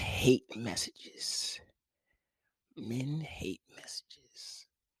 Men hate messages. Men hate messages.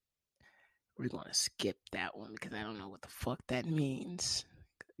 We're going to skip that one because I don't know what the fuck that means.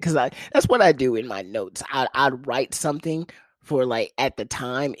 Because that's what I do in my notes. I'd write something for like at the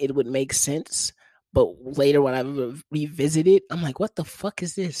time it would make sense. But later when I revisit it, I'm like, what the fuck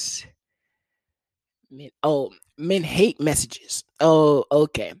is this? Men hate messages. Oh,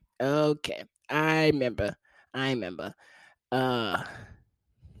 okay. I remember. Uh,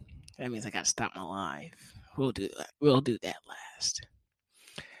 that means I gotta stop my life. We'll do that. We'll do that last.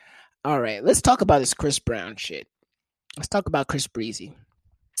 All right, let's talk about this Chris Brown shit. Let's talk about Chris Breezy.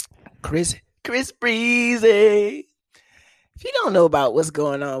 Chris Breezy. If you don't know about what's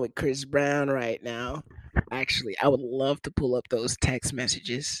going on with Chris Brown right now, actually, I would love to pull up those text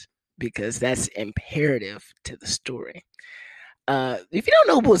messages because that's imperative to the story. If you don't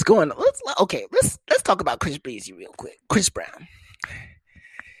know what's going on, let's talk about Chris Breezy real quick. Chris Brown.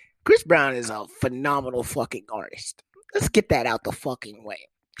 Chris Brown is a phenomenal fucking artist. Let's get that out the fucking way.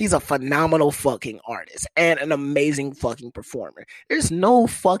 He's a phenomenal fucking artist and an amazing fucking performer. There's no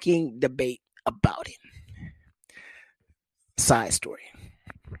fucking debate about him. Side story.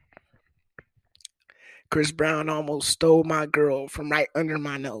 Chris Brown almost stole my girl from right under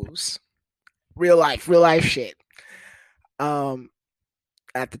my nose. Real life shit.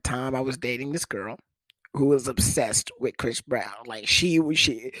 At the time I was dating this girl who was obsessed with Chris Brown. Like she was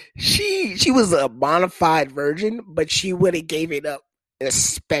a bona fide virgin, but she would have gave it up,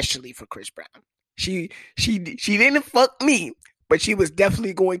 especially for Chris Brown. She didn't fuck me, but she was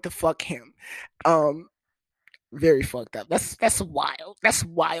definitely going to fuck him. Very fucked up. That's wild. That's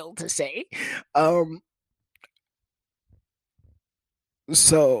wild to say.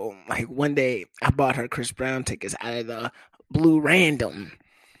 So like one day I bought her Chris Brown tickets out of the Blue Random.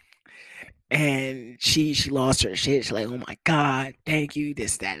 And she lost her shit. She's like, oh my God, thank you,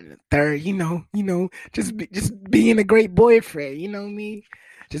 this, that, and the third. Just being a great boyfriend, you know me?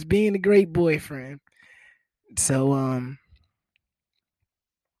 Just being a great boyfriend. So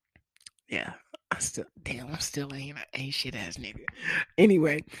yeah. I'm still ain't shit ass nigga.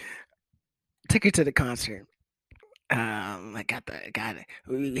 Anyway, took her to the concert. We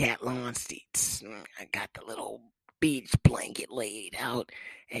had lawn seats. I got the little beach blanket laid out,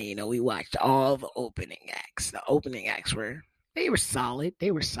 and we watched all the opening acts. The opening acts were solid.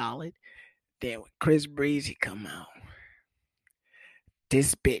 Then when Chris Breezy come out,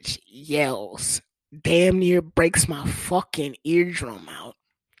 this bitch yells, damn near breaks my fucking eardrum out.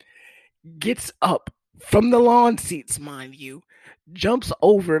 Gets up from the lawn seats, mind you, jumps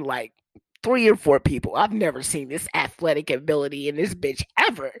over like 3 or 4 people. I've never seen this athletic ability in this bitch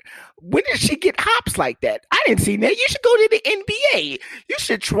ever. When did she get hops like that? I didn't see that. You should go to the NBA. You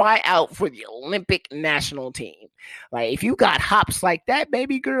should try out for the Olympic national team. Like, if you got hops like that,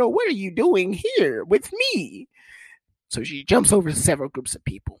 baby girl, what are you doing here with me? So she jumps over several groups of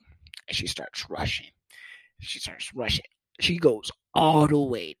people and she starts rushing. She goes all the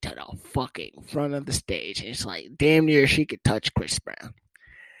way to the fucking front of the stage. And it's like, damn near she could touch Chris Brown.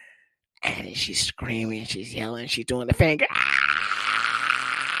 And she's screaming, she's yelling, she's doing the finger. Ah!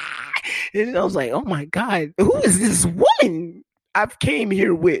 And I was like, oh my God, who is this woman I've came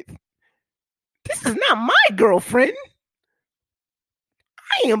here with? This is not my girlfriend.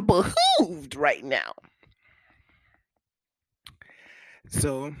 I am behooved right now.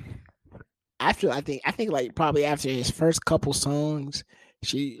 So after I think like probably after his first couple songs,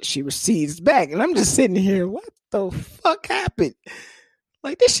 she recedes back, and I'm just sitting here. What the fuck happened?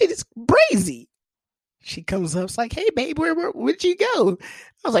 Like this shit is crazy. She comes up, it's like, "Hey, babe, where'd you go?"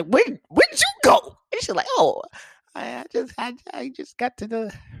 I was like, "Where'd you go?" And she's like, "Oh, I just got to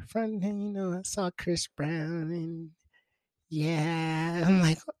the front, and I saw Chris Brown, and yeah." I'm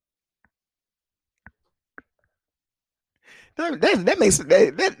like, that makes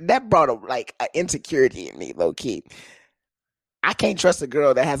that brought up like an insecurity in me, low key. I can't trust a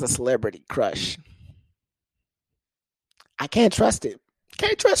girl that has a celebrity crush. I can't trust it.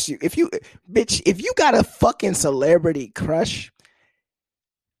 Can't trust you. If you got a fucking celebrity crush,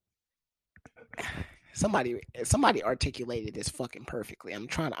 somebody articulated this fucking perfectly. I'm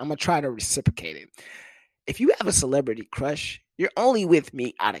gonna try to reciprocate it. If you have a celebrity crush, you're only with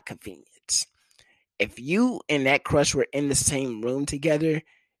me out of convenience. If you and that crush were in the same room together,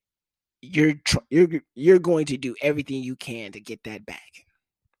 you're going to do everything you can to get that bag.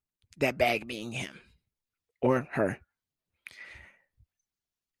 That bag being him or her.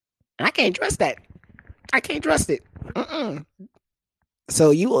 And I can't trust that. I can't trust it. Mm-mm. So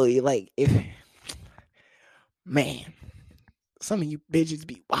you will like if man, some of you bitches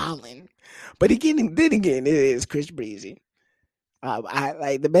be wilding. But then again, it is Chris Breezy. I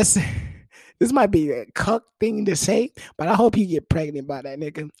like the best. This might be a cuck thing to say, but I hope you get pregnant by that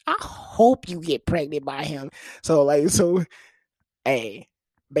nigga. I hope you get pregnant by him. So, hey,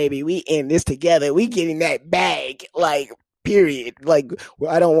 baby, we in this together. We getting that bag, like, period. Like, well,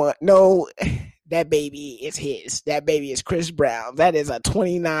 I don't want no. That baby is his. That baby is Chris Brown. That is a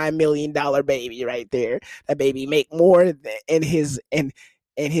 $29 million baby right there. That baby make more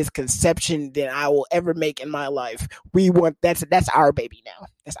in his conception than I will ever make in my life. We want that's our baby now.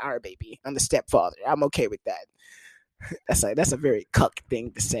 That's our baby. I'm the stepfather. I'm okay with that. That's a very cuck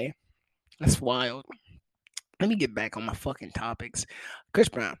thing to say. That's wild. Let me get back on my fucking topics. Chris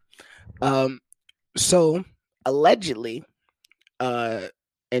Brown. Um, so allegedly, in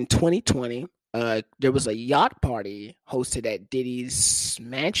 2020, there was a yacht party hosted at Diddy's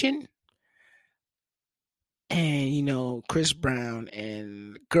mansion, and Chris Brown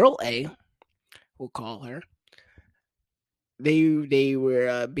and Girl A, we'll call her, they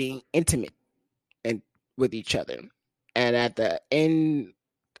were being intimate and with each other, and at the end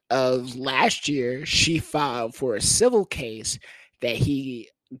of last year, she filed for a civil case that he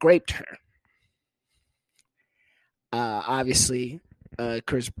raped her. Obviously,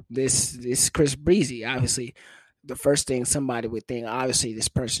 this Chris Breezy, obviously, the first thing somebody would think, obviously, this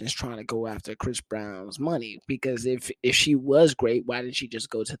person is trying to go after Chris Brown's money, because if she was great, why didn't she just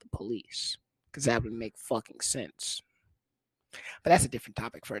go to the police? Because that would make fucking sense. But that's a different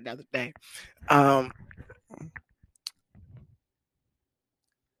topic for another day. Um,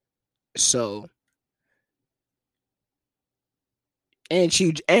 so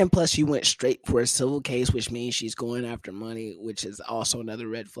and plus she went straight for a civil case, which means she's going after money, which is also another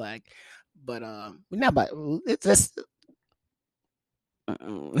red flag. But not about it's just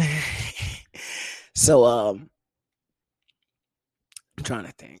so I'm trying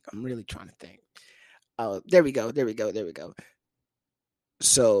to think. I'm really trying to think. Oh, there we go. There we go. There we go.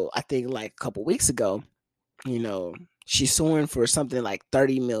 So I think like a couple weeks ago, she's suing for something like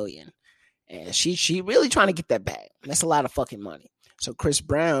 30 million. And she really trying to get that back. That's a lot of fucking money. So Chris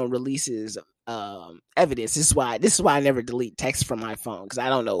Brown releases evidence. This is why I never delete text from my phone, because I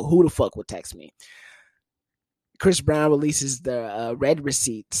don't know who the fuck would text me. Chris Brown releases the read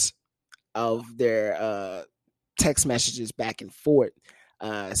receipts of their text messages back and forth.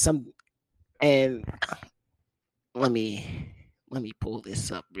 Some and let me pull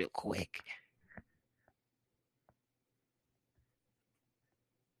this up real quick.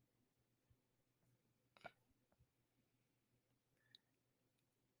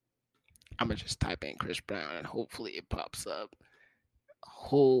 I'm gonna just type in Chris Brown and hopefully it pops up.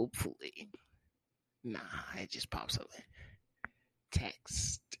 Hopefully. Nah, it just pops up.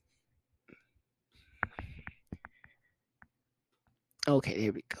 Text. Okay,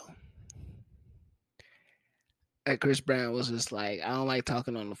 there we go. Chris Brown was just like, I don't like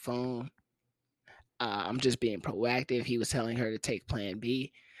talking on the phone. I'm just being proactive. He was telling her to take Plan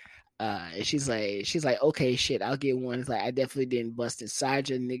B. And she's like, okay, shit, I'll get one. It's like, I definitely didn't bust inside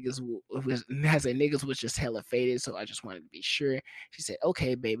your niggas. Niggas was just hella faded, so I just wanted to be sure. She said,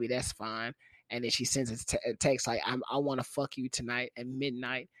 okay, baby, that's fine. And then she sends a text like, I want to fuck you tonight at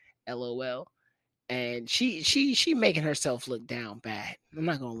midnight, LOL. And she making herself look down bad. I'm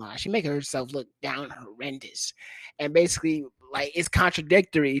not gonna lie, she making herself look down horrendous, and basically like it's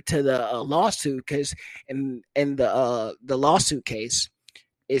contradictory to the lawsuit, because in the lawsuit case,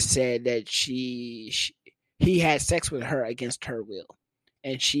 it said that he had sex with her against her will,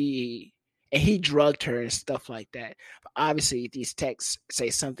 and he drugged her and stuff like that. But obviously, these texts say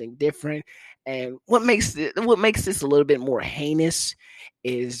something different. And what makes this a little bit more heinous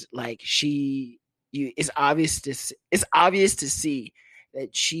is like it's obvious to see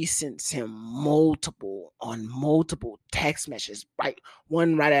that she sends him multiple text messages, right,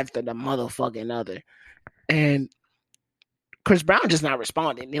 one right after the motherfucking other, and Chris Brown just not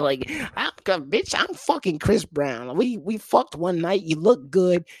responding. They're like, bitch, I'm fucking Chris Brown. We fucked one night. You look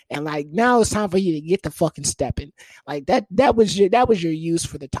good, and like now it's time for you to get the fucking stepping. Like that was your use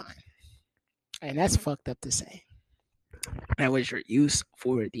for the time, and that's fucked up to say. That was your use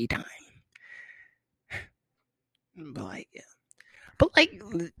for the time. But like, yeah. But like,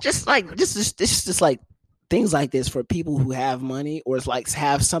 just like things like this for people who have money or like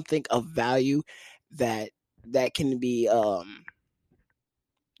have something of value that can be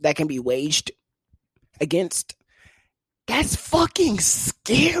waged against. That's fucking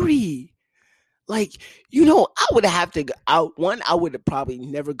scary. Like, I would have to out. One, I would probably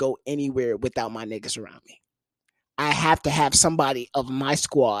never go anywhere without my niggas around me. I have to have somebody of my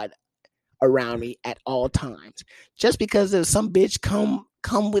squad around me at all times. Just because if some bitch come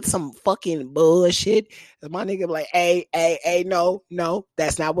with some fucking bullshit, my nigga be like, hey, no,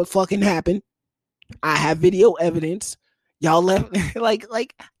 that's not what fucking happened. I have video evidence. Y'all left like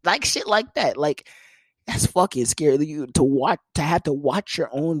shit like that. Like, that's fucking scary. You to have to watch your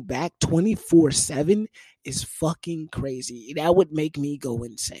own back 24/7 is fucking crazy. That would make me go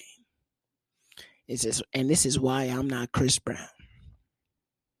insane. This is why I'm not Chris Brown.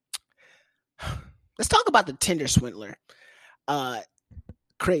 Let's talk about the Tinder swindler.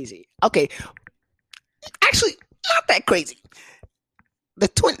 Crazy. Okay. Actually, not that crazy.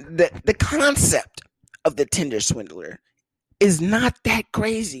 The concept of the Tinder swindler is not that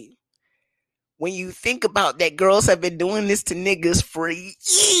crazy. When you think about that, girls have been doing this to niggas for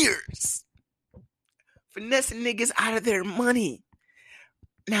years. Finessing niggas out of their money.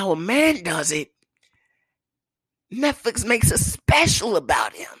 Now a man does it. Netflix makes a special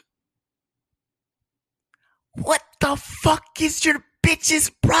about him. What the fuck is your bitch's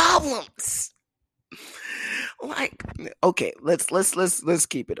problems? Like, okay, let's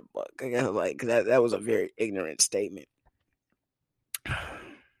keep it a buck. Like that was a very ignorant statement. I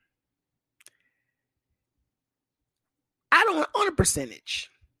don't on a percentage.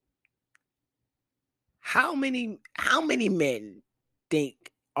 How many men think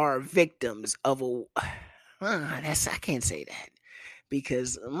are victims of a? I can't say that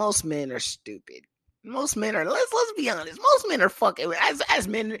because most men are stupid. Most men are. Let's be honest. Most men are fucking. As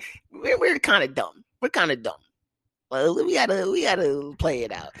men, we're kind of dumb. We're kind of dumb. Well, we gotta play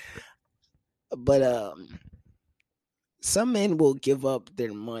it out. But some men will give up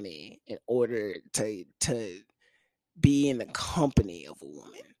their money in order to be in the company of a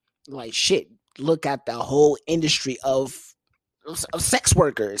woman. Like shit. Look at the whole industry of sex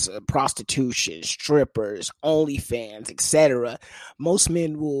workers, prostitution, strippers, OnlyFans, etc. Most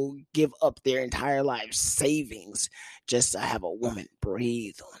men will give up their entire life savings just to have a woman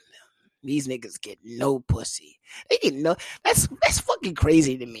breathe on them. These niggas get no pussy. They get no. That's fucking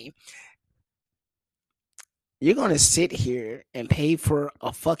crazy to me. You're gonna sit here and pay for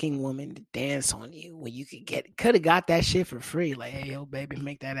a fucking woman to dance on you when you could have got that shit for free. Like, hey, yo, baby,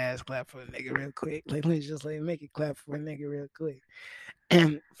 make that ass clap for a nigga real quick. Like, let's just make it clap for a nigga real quick.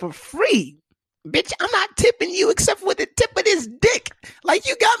 And for free, bitch, I'm not tipping you except for the tip of this dick. Like,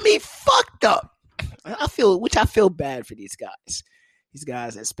 you got me fucked up. I feel bad for these guys. These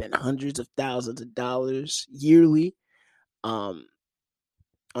guys that spend hundreds of thousands of dollars yearly on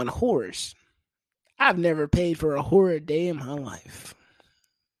whores. I've never paid for a whore a day in my life.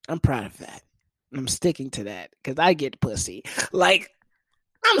 I'm proud of that. I'm sticking to that because I get pussy. Like,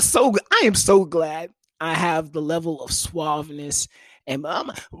 I am so glad I have the level of suaveness and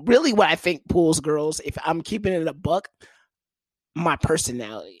really what I think pulls girls, if I'm keeping it a buck, my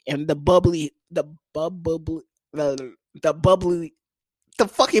personality and the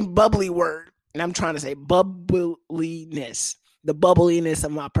fucking bubbly word. And I'm trying to say bubbliness, the bubbliness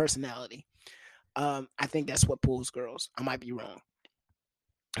of my personality. I think that's what pulls girls. I might be wrong.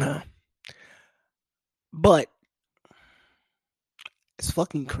 But it's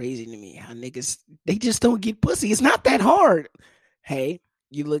fucking crazy to me how niggas, they just don't get pussy. It's not that hard. Hey,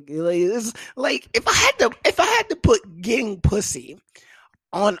 you look it's like if I had to put getting pussy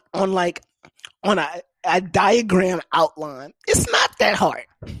on a diagram outline, it's not that hard.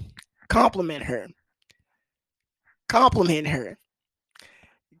 Compliment her.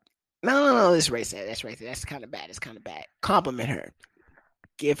 No, that's racist. That's kind of bad. It's kind of bad. Compliment her.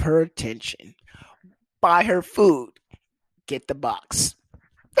 give her attention, buy her food, get the box.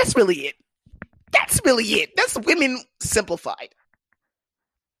 That's really it. That's really it. That's women simplified.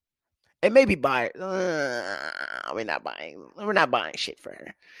 And maybe buy. We're not buying. We're not buying shit for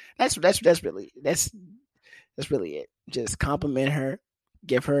her. That's really it. Just compliment her,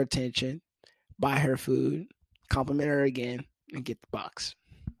 give her attention, buy her food, compliment her again, and get the box.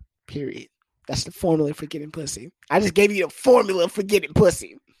 Period. That's the formula for getting pussy. I just gave you the formula for getting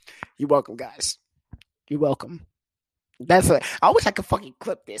pussy. You're welcome, guys. You're welcome. I wish I could fucking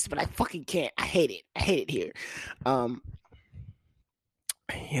clip this, but I fucking can't. I hate it. I hate it here.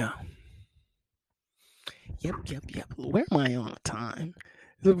 Yeah. Yep. Where am I on time?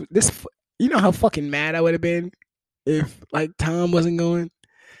 This, you know how fucking mad I would have been if like Tom wasn't going.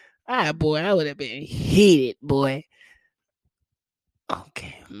 Boy, I would have been heated, boy.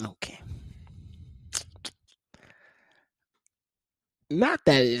 Okay. Not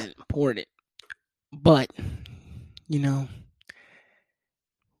that it isn't important, but you know,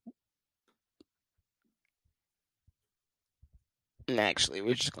 actually,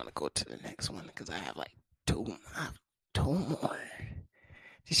 we're just gonna go to the next one because I have like two more.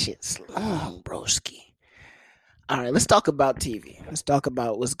 This shit's long, broski. All right, let's talk about TV. Let's talk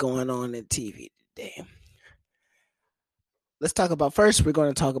about what's going on in TV today. Let's talk about first. We're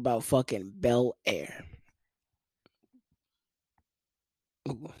going to talk about fucking Bel Air.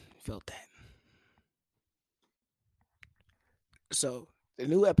 Ooh, felt that. So the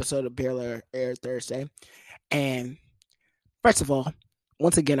new episode of Bel Air aired Thursday, and first of all,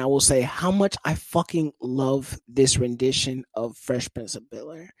 once again, I will say how much I fucking love this rendition of Fresh Prince of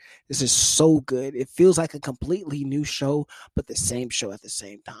Bel Air. This is so good. It feels like a completely new show, but the same show at the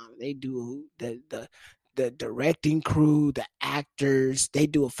same time. They do the directing crew, the actors, they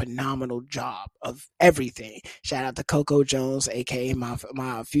do a phenomenal job of everything. Shout out to Coco Jones, aka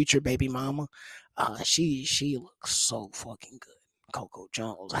my future baby mama. She looks so fucking good. Coco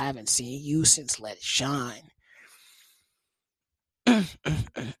Jones. I haven't seen you since Let It Shine. I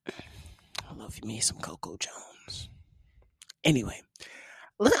love me some Coco Jones. Anyway,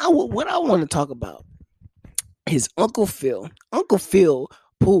 what I want to talk about is Uncle Phil. Uncle Phil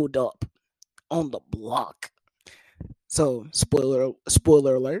pulled up on the block. So spoiler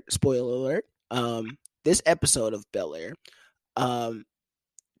alert. This episode of Bel Air,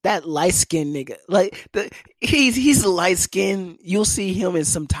 that light skinned nigga, like he's light skinned. You'll see him in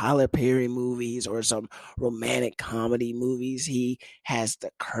some Tyler Perry movies or some romantic comedy movies. He has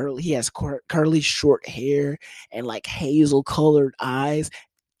curly short hair and like hazel colored eyes.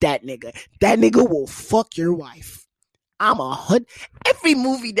 That nigga will fuck your wife. Every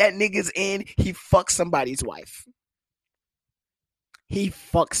movie that nigga's in, he fucks somebody's wife. He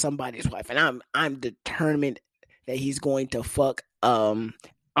fucks somebody's wife, and I'm determined that he's going to fuck Aunt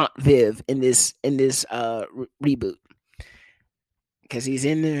Viv in this reboot, because he's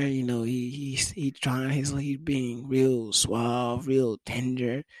in there. You know, he's being real suave, real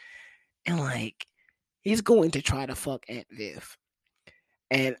tender, and like he's going to try to fuck Aunt Viv.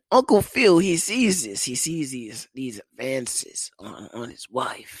 And Uncle Phil, he sees these advances on his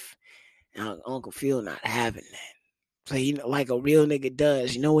wife. And Uncle Phil not having that. So like a real nigga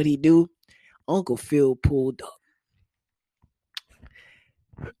does. You know what he do? Uncle Phil pulled up.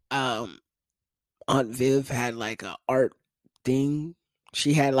 Aunt Viv had like a art thing.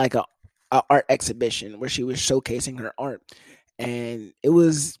 She had like a art exhibition where she was showcasing her art, and it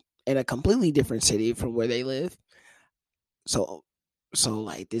was in a completely different city from where they live. So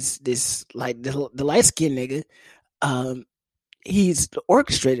like this like the light skinned nigga, he's the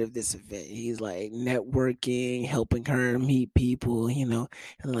orchestrator of this event. He's like networking, helping her meet people, you know,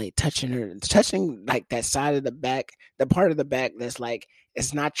 and like touching like that side of the back, the part of the back that's like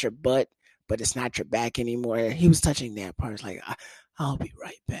it's not your butt, but it's not your back anymore. He was touching that part. It's like I'll be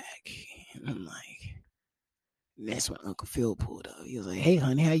right back. And I'm like, and that's when Uncle Phil pulled up. He was like, "Hey,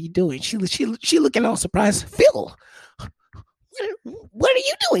 honey, how you doing?" She looking all surprised. Phil, what are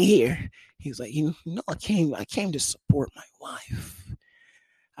you doing here? He was like, you know, I came to support my wife.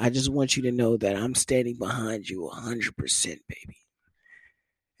 I just want you to know that I'm standing behind you 100%, baby.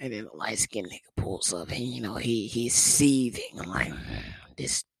 And then the light skinned nigga pulls up. He's seething. I'm like,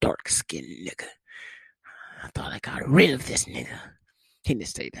 this dark skinned nigga. I thought I got rid of this nigga. He didn't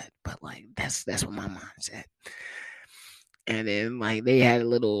say that, but like that's what my mind's at. And then like they had a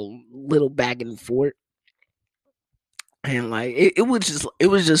little back and forth. And like it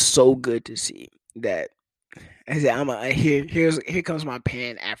was just so good to see that. I said, here comes my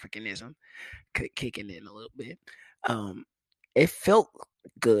Pan Africanism kicking in a little bit. It felt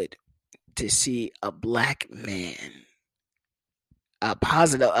good to see a black man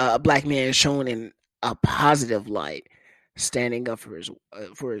a black man shown in a positive light, standing up for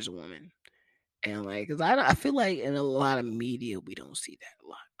his woman. And like, cause I feel like in a lot of media we don't see that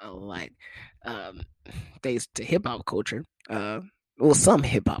a lot. Like, um, thanks to hip hop culture. Well, some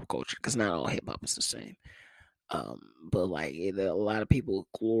hip hop culture, because not all hip hop is the same. But like, a lot of people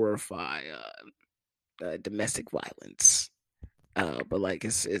glorify domestic violence. But like,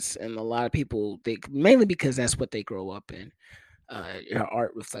 it's and a lot of people think mainly because that's what they grow up in. Your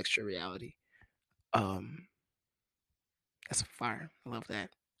art reflects your reality. Um, that's a fire. I love that.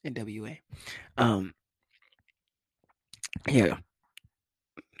 NWA. Um, yeah.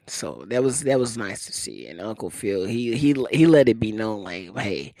 So that was nice to see. And Uncle Phil, he let it be known like,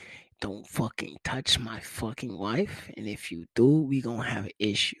 hey, don't fucking touch my fucking wife, and if you do, we gonna have an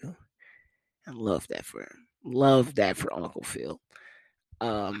issue. I love that for him. Love that for Uncle Phil.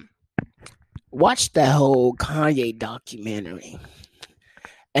 Um, watched that whole Kanye documentary,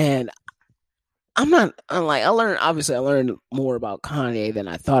 and I learned more about Kanye than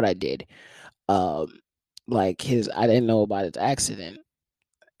I thought I did. Um, like I didn't know about his accident,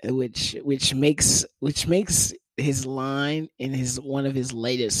 which makes his line in his one of his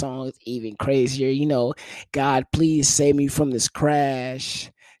latest songs even crazier. God, please save me from this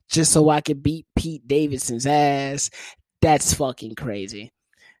crash, just so I could beat Pete Davidson's ass. That's fucking crazy.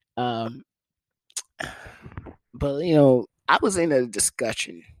 Um, but I was in a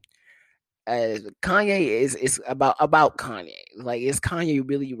discussion. Kanye is about Kanye. Like, is Kanye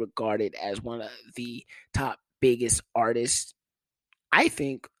really regarded as one of the top biggest artists? I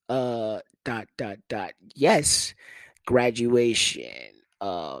think dot dot dot yes. Graduation.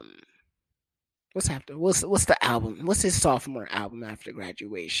 Um what's the album? What's his sophomore album after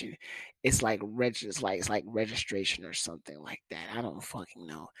graduation? It's like registration or something like that. I don't fucking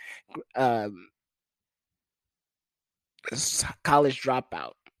know. Um College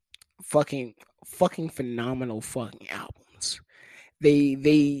Dropout. Fucking fucking phenomenal fucking albums.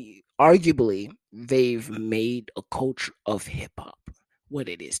 They arguably they've made a culture of hip hop what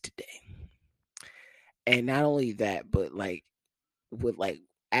it is today. And not only that, but like with like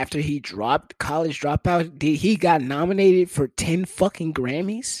after he dropped College Dropout, he got nominated for 10 fucking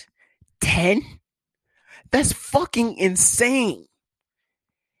Grammys? 10? That's fucking insane.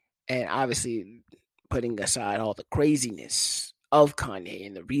 And obviously, putting aside all the craziness of Kanye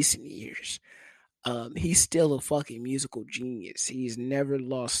in the recent years, he's still a fucking musical genius. He's never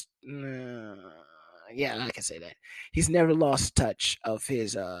lost. Yeah, I can say that. He's never lost touch of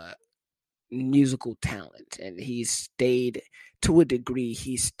his musical talent, and he's stayed to a degree.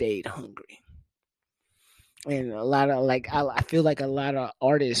 He stayed hungry. And a lot of I feel like a lot of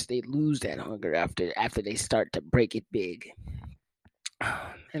artists they lose that hunger after they start to break it big,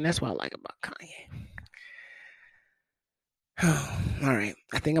 and that's what I like about Kanye. All right,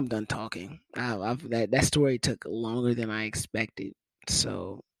 I think I'm done talking. That story took longer than I expected,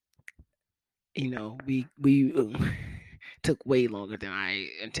 so we took way longer than I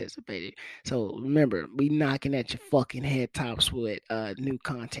anticipated. So remember, we knocking at your fucking head tops with new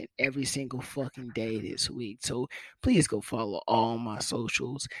content every single fucking day this week. So please go follow all my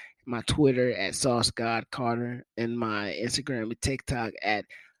socials, my Twitter at Sauce God Carter, and my Instagram and TikTok at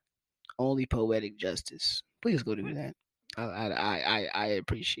Only Poetic Justice. Please go do that. I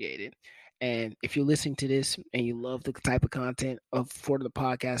appreciate it. And if you're listening to this and you love the type of content for the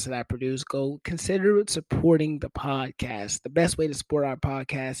podcast that I produce, go consider supporting the podcast. The best way to support our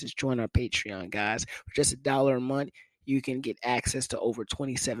podcast is join our Patreon, guys. For just $1 a month, you can get access to over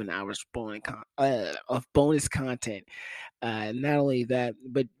 27 hours of bonus content. Not only that,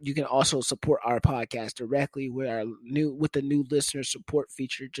 but you can also support our podcast directly with the new listener support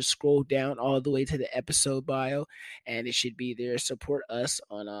feature. Just scroll down all the way to the episode bio, and it should be there. Support us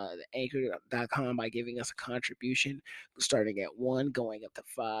on the anchor.com by giving us a contribution, starting at 1, going up to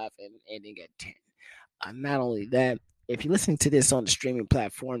 5, and ending at 10. Not only that, if you're listening to this on the streaming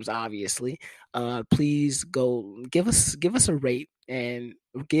platforms, obviously, please go give us a rate and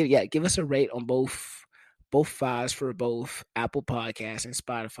give us a rate on both files for both Apple Podcasts and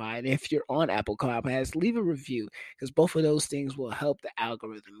Spotify. And if you're on Apple Podcasts, leave a review because both of those things will help the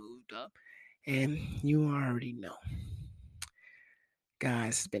algorithm move up. And you already know.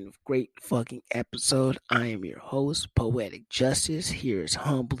 Guys, it's been a great fucking episode. I am your host, Poetic Justice, here as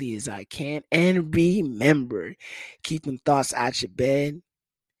humbly as I can. And remember, keep them thoughts out your bed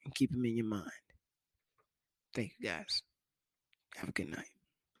and keep them in your mind. Thank you, guys. Have a good night.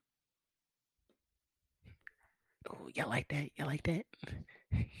 Oh, y'all like that? Y'all like that?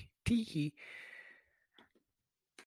 Tee